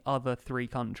people in the other three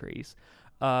countries.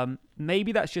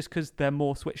 Maybe that's just because they're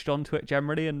more switched on to it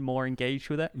generally and more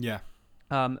engaged with it. Yeah.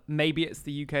 Maybe it's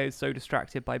the UK is so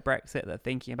distracted by Brexit that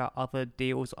thinking about other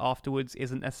deals afterwards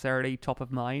isn't necessarily top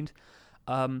of mind.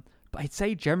 But I'd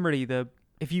say generally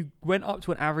if you went up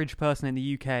to an average person in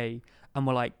the UK and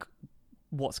were like,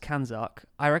 what's Kanzuk?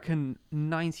 I reckon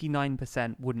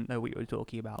 99% wouldn't know what you were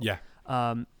talking about. Yeah.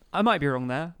 I might be wrong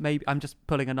there. Maybe I'm just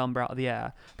pulling a number out of the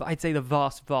air. But I'd say the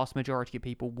vast, vast majority of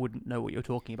people wouldn't know what you're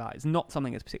talking about. It's not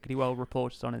something that's particularly well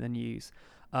reported on in the news.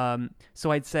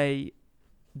 So I'd say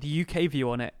the UK view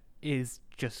on it is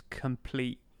just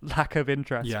complete lack of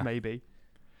interest, maybe.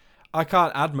 I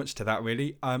can't add much to that,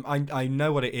 really. I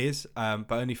know what it is, but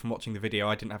only from watching the video.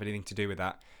 I didn't have anything to do with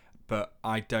that. But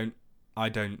I don't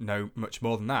know much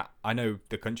more than that. I know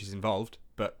the countries involved,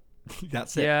 but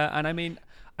that's it. Yeah, and I mean,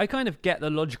 I kind of get the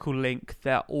logical link.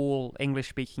 They're all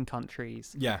English-speaking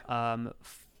countries. Yeah.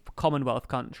 Commonwealth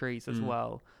countries as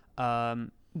well.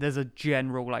 There's a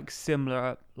general,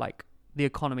 similar, the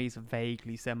economies are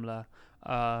vaguely similar.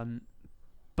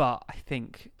 But I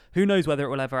think, who knows whether it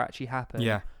will ever actually happen.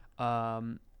 Yeah.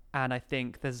 And I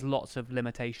think there's lots of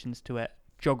limitations to it,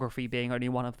 geography being only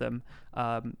one of them.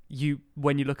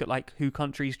 When you look at who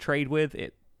countries trade with,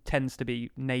 it tends to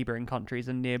be neighbouring countries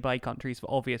and nearby countries for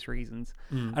obvious reasons.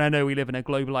 And I know we live in a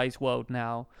globalised world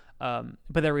now,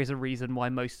 but there is a reason why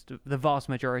the vast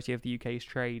majority of the UK's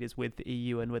trade is with the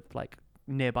EU and with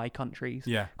nearby countries.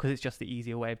 Yeah. Because it's just the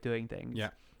easier way of doing things. Yeah.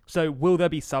 So will there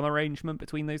be some arrangement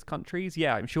between those countries?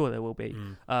 Yeah, I'm sure there will be.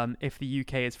 If the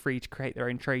UK is free to create their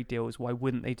own trade deals, why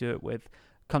wouldn't they do it with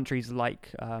countries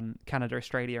like Canada,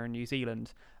 Australia and New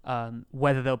Zealand?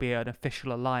 Whether there'll be an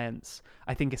official alliance,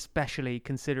 I think especially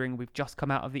considering we've just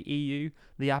come out of the EU,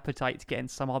 the appetite to get in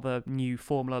some other new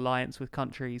formal alliance with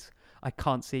countries, I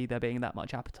can't see there being that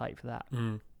much appetite for that.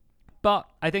 But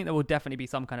I think there will definitely be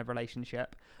some kind of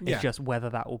relationship. It's just whether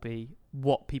that will be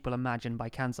what people imagine by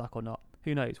Kanzuk or not.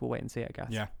 Who knows? We'll wait and see, I guess.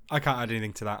 Yeah, I can't add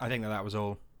anything to that. I think that was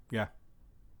all. Yeah.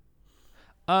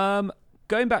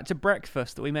 Going back to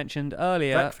breakfast that we mentioned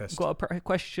earlier, Breakfast. Got a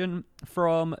question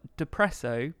from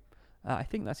Depresso. I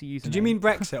think that's a username. Did you mean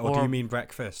Brexit or do you mean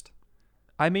breakfast?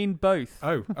 I mean both.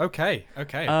 Oh, okay.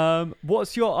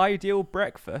 What's your ideal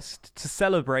breakfast to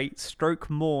celebrate /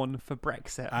 mourn for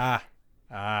Brexit?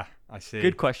 I see.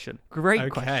 Good question.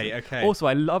 Great question. Okay. Also,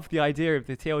 I love the idea of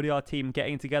the TLDR team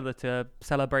getting together to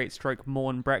celebrate /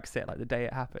 mourn Brexit the day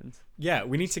it happens. Yeah,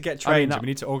 we need to get trained. We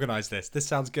need to organise this. This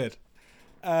sounds good.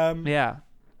 Yeah.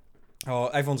 Oh,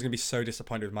 everyone's going to be so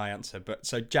disappointed with my answer.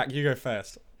 So, Jack, you go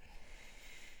first.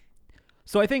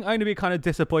 So I think I'm going to be kind of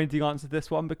disappointing answer to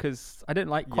this one because I don't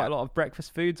like quite a lot of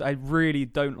breakfast foods. I really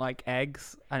don't like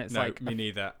eggs. And it's me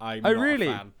neither. I'm oh, not really?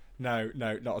 a fan. No,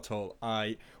 not at all.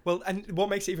 Well, and what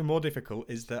makes it even more difficult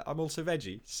is that I'm also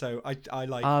veggie, so I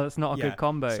like. Ah, that's not a Yeah. good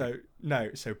combo.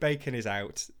 So bacon is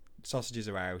out, sausages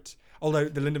are out. Although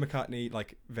the Linda McCartney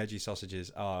like veggie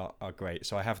sausages are great,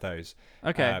 so I have those.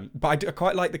 Okay. But I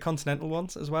quite like the continental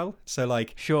ones as well. So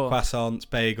like Sure. croissants,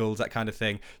 bagels, that kind of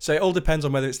thing. So it all depends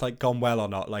on whether it's like gone well or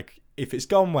not. Like if it's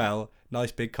gone well,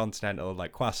 nice big continental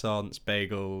like croissants,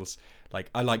 bagels. Like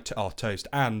I like toast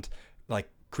and like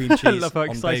cream cheese I love how on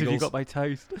excited bagels. you got by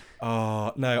toast.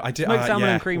 Oh no, I did. Smoked salmon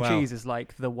yeah, and cream well, cheese is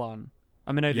like the one.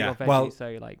 I mean, I know that Yeah, you're veggie, well,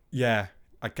 so like. Yeah,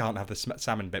 I can't have the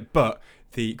salmon bit, but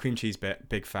the cream cheese bit,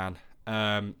 big fan.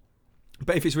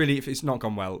 But if it's not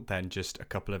gone well, then just a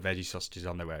couple of veggie sausages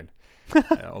on their own.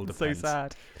 All So depends.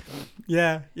 sad.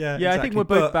 Yeah. Yeah, Exactly. I think we're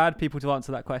both bad people to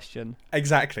answer that question.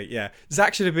 Exactly. Yeah,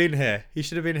 Zach should have been here. He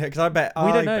should have been here because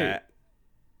We don't know.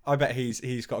 I bet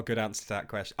he's got a good answer to that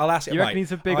question. I'll ask him. You reckon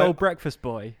he's a big old breakfast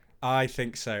boy? I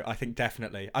think so. I think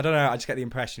definitely. I don't know. I just get the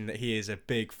impression that he is a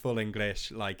big full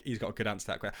English. Like he's got a good answer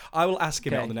to that question. I will ask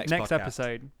him it on the next podcast.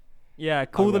 episode. Yeah,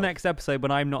 call the will. next episode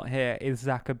when I'm not here. Is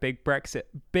Zach a big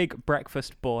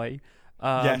breakfast boy?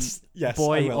 Yes. I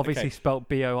Boy, will. obviously Okay. spelled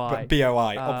BOI. But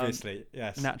BOI, obviously.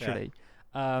 Yes. Naturally.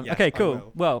 Yes, Okay, I cool.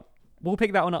 will. Well, we'll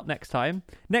pick that one up next time.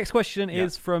 Next question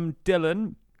is from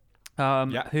Dylan.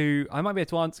 Who I might be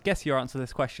able to guess your answer to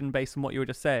this question based on what you were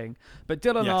just saying. But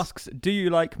Dylan asks, do you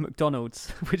like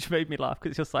McDonald's? Which made me laugh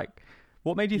because it's just like,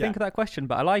 what made you think of that question?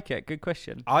 But I like it. Good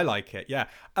question. I like it, yeah.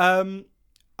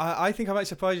 I think I might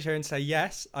surprise you here and say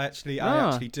yes. I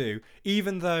actually do.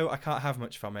 Even though I can't have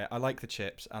much from it, I like the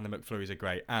chips and the McFlurries are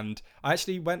great. And I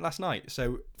actually went last night.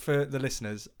 So for the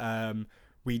listeners,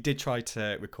 we did try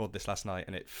to record this last night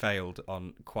and it failed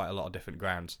on quite a lot of different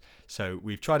grounds. So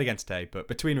we've tried again today. But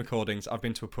between recordings, I've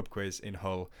been to a pub quiz in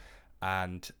Hull,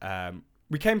 and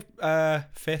we came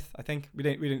fifth. I think we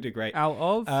didn't do great.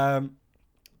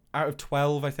 Out of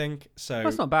 12, I think. So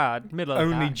that's not bad. Middle of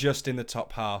only that. just in the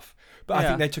top half. But I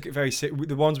think they took it very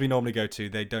the ones we normally go to,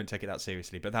 they don't take it that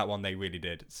seriously, but that one they really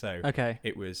did. So okay,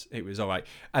 it was all right.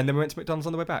 And then we went to McDonald's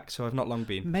on the way back, so I've not long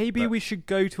been. Maybe we should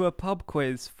go to a pub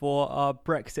quiz for our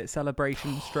Brexit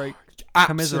celebration stroke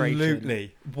commiseration.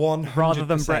 Absolutely, 100%. Rather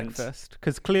than breakfast,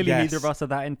 because clearly neither of us are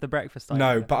that into the breakfast idea.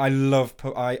 No, but I love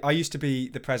I used to be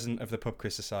the president of the pub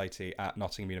quiz society at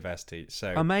Nottingham University.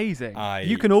 So amazing.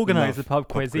 You can organise a pub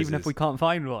quiz quizzes. even if we can't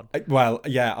find one. Well,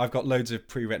 yeah, I've got loads of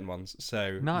pre-written ones.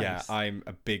 So nice. Yeah, I'm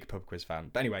a big pub quiz fan.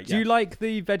 But anyway, do you like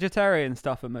the vegetarian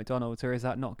stuff at McDonald's, or is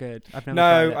that not good? I've never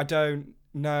tried No, it. I don't.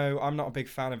 No, I'm not a big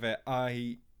fan of it.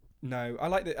 I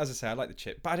like as I say, I like the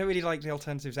chip, but I don't really like the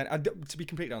alternatives. To be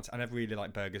completely honest, I never really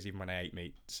liked burgers, even when I ate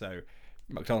meat. So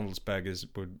McDonald's burgers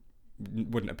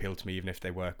wouldn't appeal to me, even if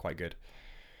they were quite good.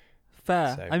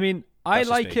 Fair. So, I mean, I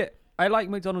like it. I like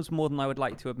McDonald's more than I would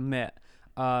like to admit.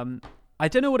 I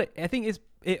don't know what I think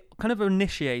it kind of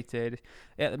initiated.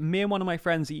 Me and one of my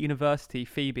friends at university,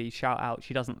 Phoebe, shout out.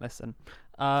 She doesn't listen.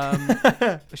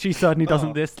 She certainly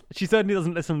doesn't. She certainly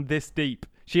doesn't listen this deep.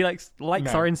 She likes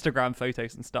our Instagram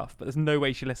photos and stuff, but there's no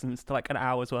way she listens to like an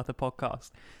hour's worth of podcast.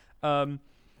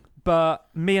 But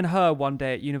me and her one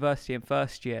day at university in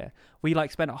first year, we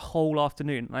like spent a whole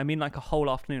afternoon. I mean, like a whole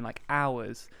afternoon, like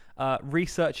hours,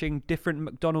 researching different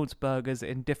McDonald's burgers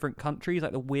in different countries,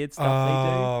 like the weird stuff they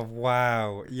do. Oh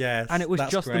wow, yes! And it was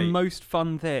just great. the most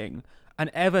fun thing. And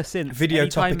ever since, video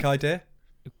topic idea.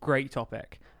 Great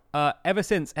topic. Ever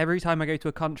since, every time I go to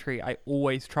a country, I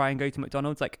always try and go to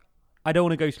McDonald's. Like, I don't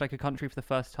want to go to like a country for the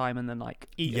first time and then like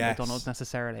eat at McDonald's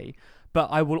necessarily. But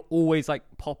I will always like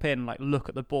pop in, like look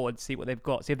at the board, see what they've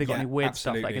got, see if they've got any weird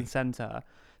stuff that I can send to her.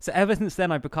 So ever since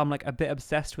then, I've become like a bit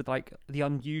obsessed with like the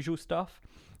unusual stuff.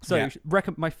 So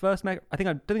my first, I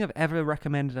don't think I've ever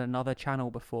recommended another channel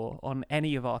before on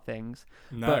any of our things.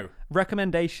 No. But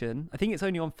recommendation, I think it's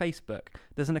only on Facebook.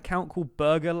 There's an account called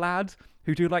Burger Lad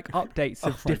who do like updates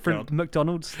of different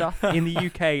McDonald's stuff in the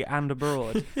UK and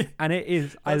abroad. And it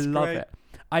is, I love it.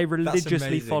 I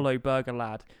religiously follow Burger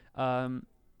Lad.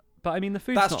 But I mean, the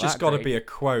food's that's not just got to be a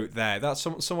quote there. That's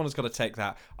someone has got to take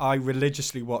that. I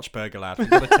religiously watch Burger Lad. We've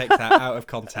got to take that out of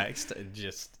context and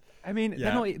just. I mean,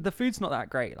 the food's not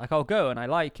that great. Like, I'll go and I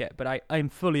like it, but I'm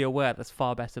fully aware there's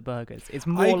far better burgers. It's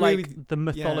more like the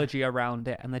mythology around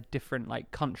it and the different like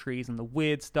countries and the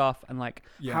weird stuff and like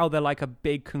how they're like a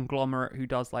big conglomerate who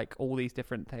does like all these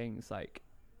different things. Like,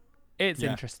 it's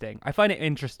interesting. I find it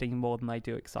interesting more than I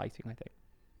do exciting, I think.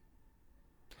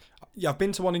 Yeah, I've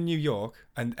been to one in New York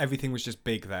and everything was just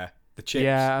big there. the chips.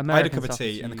 Yeah, I had a American cup of stuff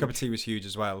tea, is and the cup of huge. tea was huge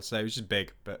as well. So it was just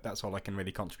big, but that's all I can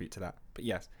really contribute to that. But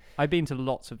yes, I've been to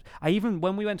lots of.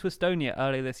 When we went to Estonia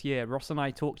earlier this year, Ross and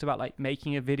I talked about like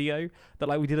making a video that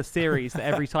like we did a series that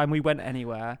every time we went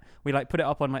anywhere, we like put it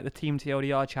up on like the Team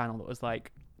TLDR channel that was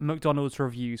like McDonald's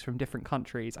reviews from different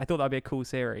countries. I thought that'd be a cool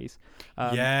series.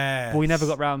 yes. But we never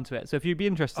got round to it. So if you'd be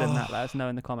interested in that, let us know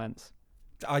in the comments.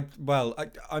 I'm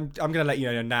going to let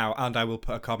you know now, and I will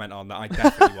put a comment on that. I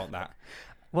definitely want that.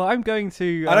 Well, I'm going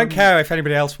to. I don't care if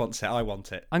anybody else wants it. I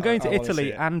want it. I'm going to I wanna see Italy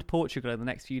it. and Portugal in the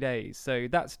next few days, so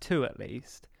that's 2 at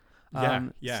least.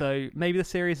 Yeah. So maybe the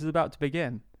series is about to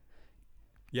begin.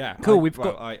 Yeah. Cool,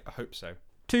 I hope so.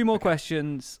 2 more Okay.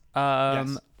 questions.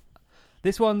 Yes.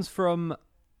 This one's from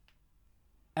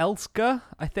Elska,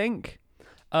 I think.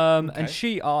 And Okay.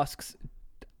 she asks,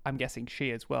 I'm guessing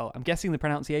she as well. I'm guessing the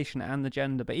pronunciation and the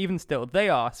gender, but even still, they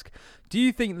ask, do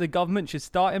you think the government should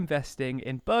start investing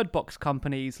in bird box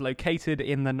companies located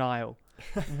in the Nile?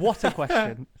 What a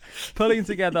question. Pulling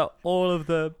together all of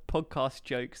the podcast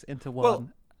jokes into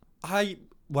one. Well,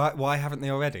 why haven't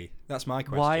they already? That's my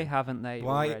question. Why haven't they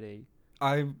Why- already?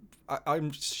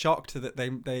 I'm shocked that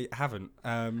they haven't.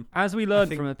 As we learned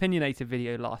think- from an opinionated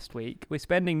video last week, we're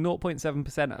spending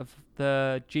 0.7% of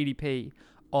the GDP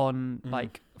on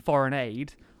like foreign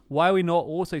aid. Why are we not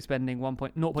also spending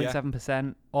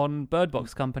 0.7% on bird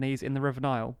box companies in the River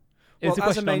Nile? It's a as a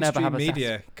question I'll never mainstream have a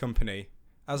media company,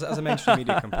 as a mainstream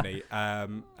media company,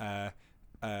 we're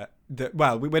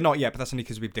not yet, but that's only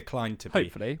because we've declined to be.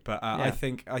 Hopefully. But Yeah. I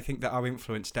think that our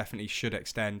influence definitely should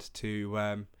extend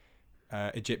to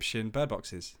Egyptian bird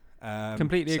boxes.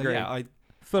 Completely agree. Yeah,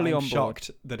 Fully I'm on board. shocked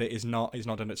that it is not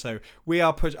done it. So we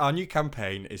are our new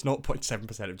campaign is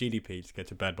 0.7% of GDP to go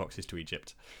to bird boxes to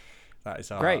Egypt. That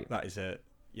is Great. That is a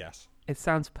yes. It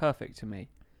sounds perfect to me.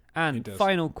 And It does.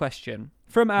 final question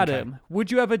from Adam. Okay.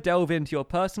 Would you ever delve into your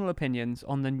personal opinions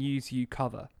on the news you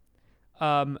cover?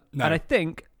 No. And I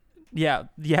think,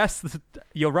 yes,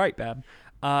 you're right, Ben.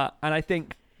 And I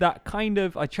think that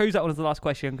I chose that one as the last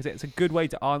question because it's a good way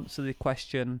to answer the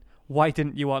question, why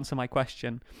didn't you answer my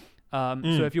question? So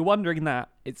if you're wondering that,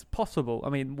 it's possible. I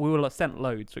mean, we will have sent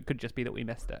loads, so it could just be that we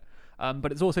missed it.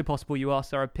 But it's also possible you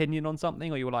asked our opinion on something,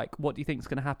 or you were like, what do you think is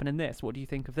going to happen in this? What do you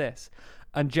think of this?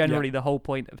 And generally, the whole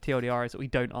point of TLDR is that we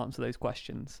don't answer those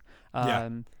questions.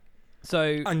 So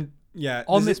And yeah,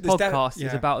 on there's- this there's podcast yeah.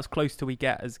 is about as close to we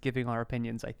get as giving our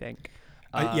opinions, I think.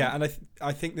 And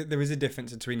I think that there is a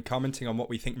difference between commenting on what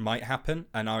we think might happen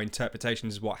and our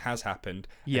interpretations of what has happened,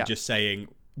 and just saying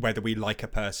whether we like a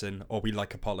person or we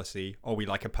like a policy or we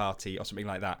like a party or something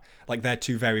like that. Like they're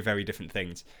 2 very, very different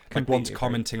things. Like Completely one's agree.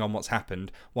 commenting on what's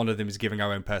happened, one of them is giving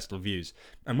our own personal views,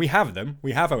 and we have them.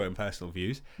 We have our own personal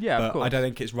views. Yeah, of but course. I don't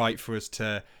think it's right for us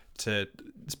to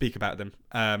speak about them.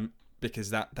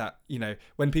 Because that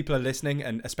when people are listening,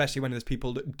 and especially when there's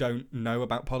people that don't know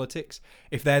about politics,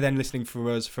 if they're then listening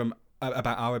for us from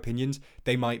about our opinions,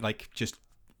 they might like just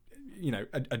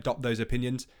adopt those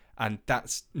opinions, and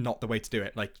that's not the way to do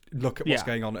it. Like, look at what's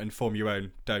going on and form your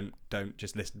own. Don't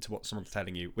just listen to what someone's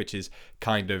telling you, which is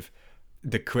kind of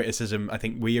the criticism I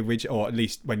think we or at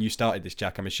least when you started this,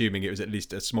 Jack, I'm assuming it was at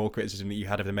least a small criticism that you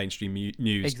had of the mainstream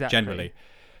news generally.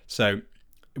 So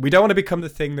we don't want to become the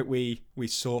thing that we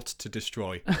sought to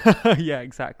destroy. Yeah,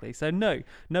 exactly. So no,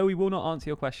 we will not answer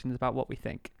your questions about what we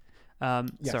think.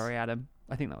 Yes. Sorry, Adam.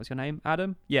 I think that was your name.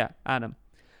 Adam? Yeah, Adam.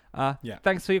 Yeah.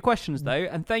 Thanks for your questions, though,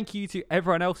 and thank you to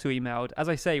everyone else who emailed. As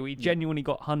I say, we genuinely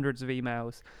got hundreds of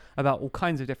emails about all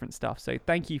kinds of different stuff, so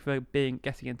thank you for getting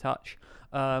in touch.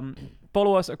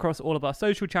 Follow us across all of our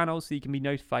social channels so you can be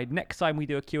notified next time we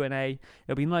do a Q&A.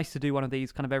 It'll be nice to do one of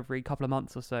these kind of every couple of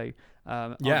months or so.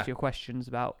 Answer your questions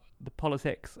about the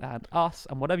politics and us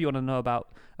and whatever you want to know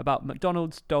about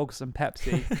McDonald's, dogs, and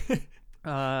Pepsi.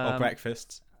 Or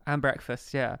breakfasts. And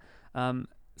breakfast, yeah.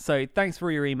 So thanks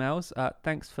for your emails.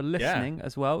 Thanks for listening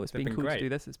as well. It's They've been been cool great. to do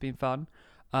this. It's been fun.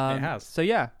 It has. So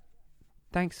yeah,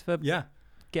 thanks for Yeah.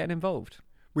 getting involved.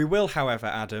 We will, however,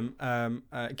 Adam,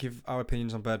 give our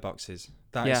opinions on bird boxes.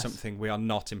 That is Yes. something we are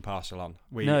not impartial on.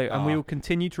 And we will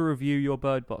continue to review your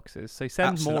bird boxes. So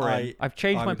send more in. I've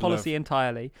changed I my would policy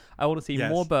entirely. I want to see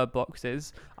more bird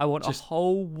boxes. I want a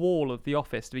whole wall of the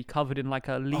office to be covered in like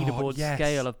a leaderboard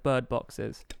scale of bird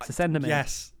boxes. So send them in.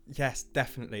 Yes,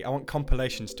 definitely. I want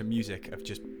compilations to music of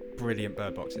just brilliant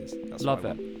bird boxes. That's Love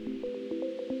what I it. want.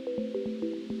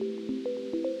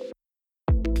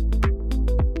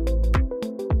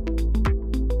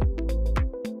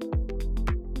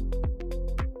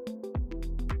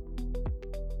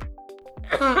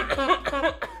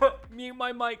 Mute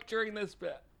my mic during this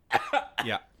bit.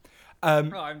 Yeah. I'm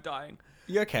dying.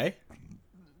 You okay?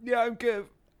 Yeah, I'm good.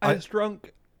 I was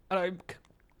drunk And I'm...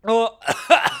 Oh...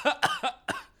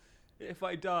 If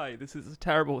I die, this is a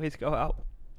terrible way to go out.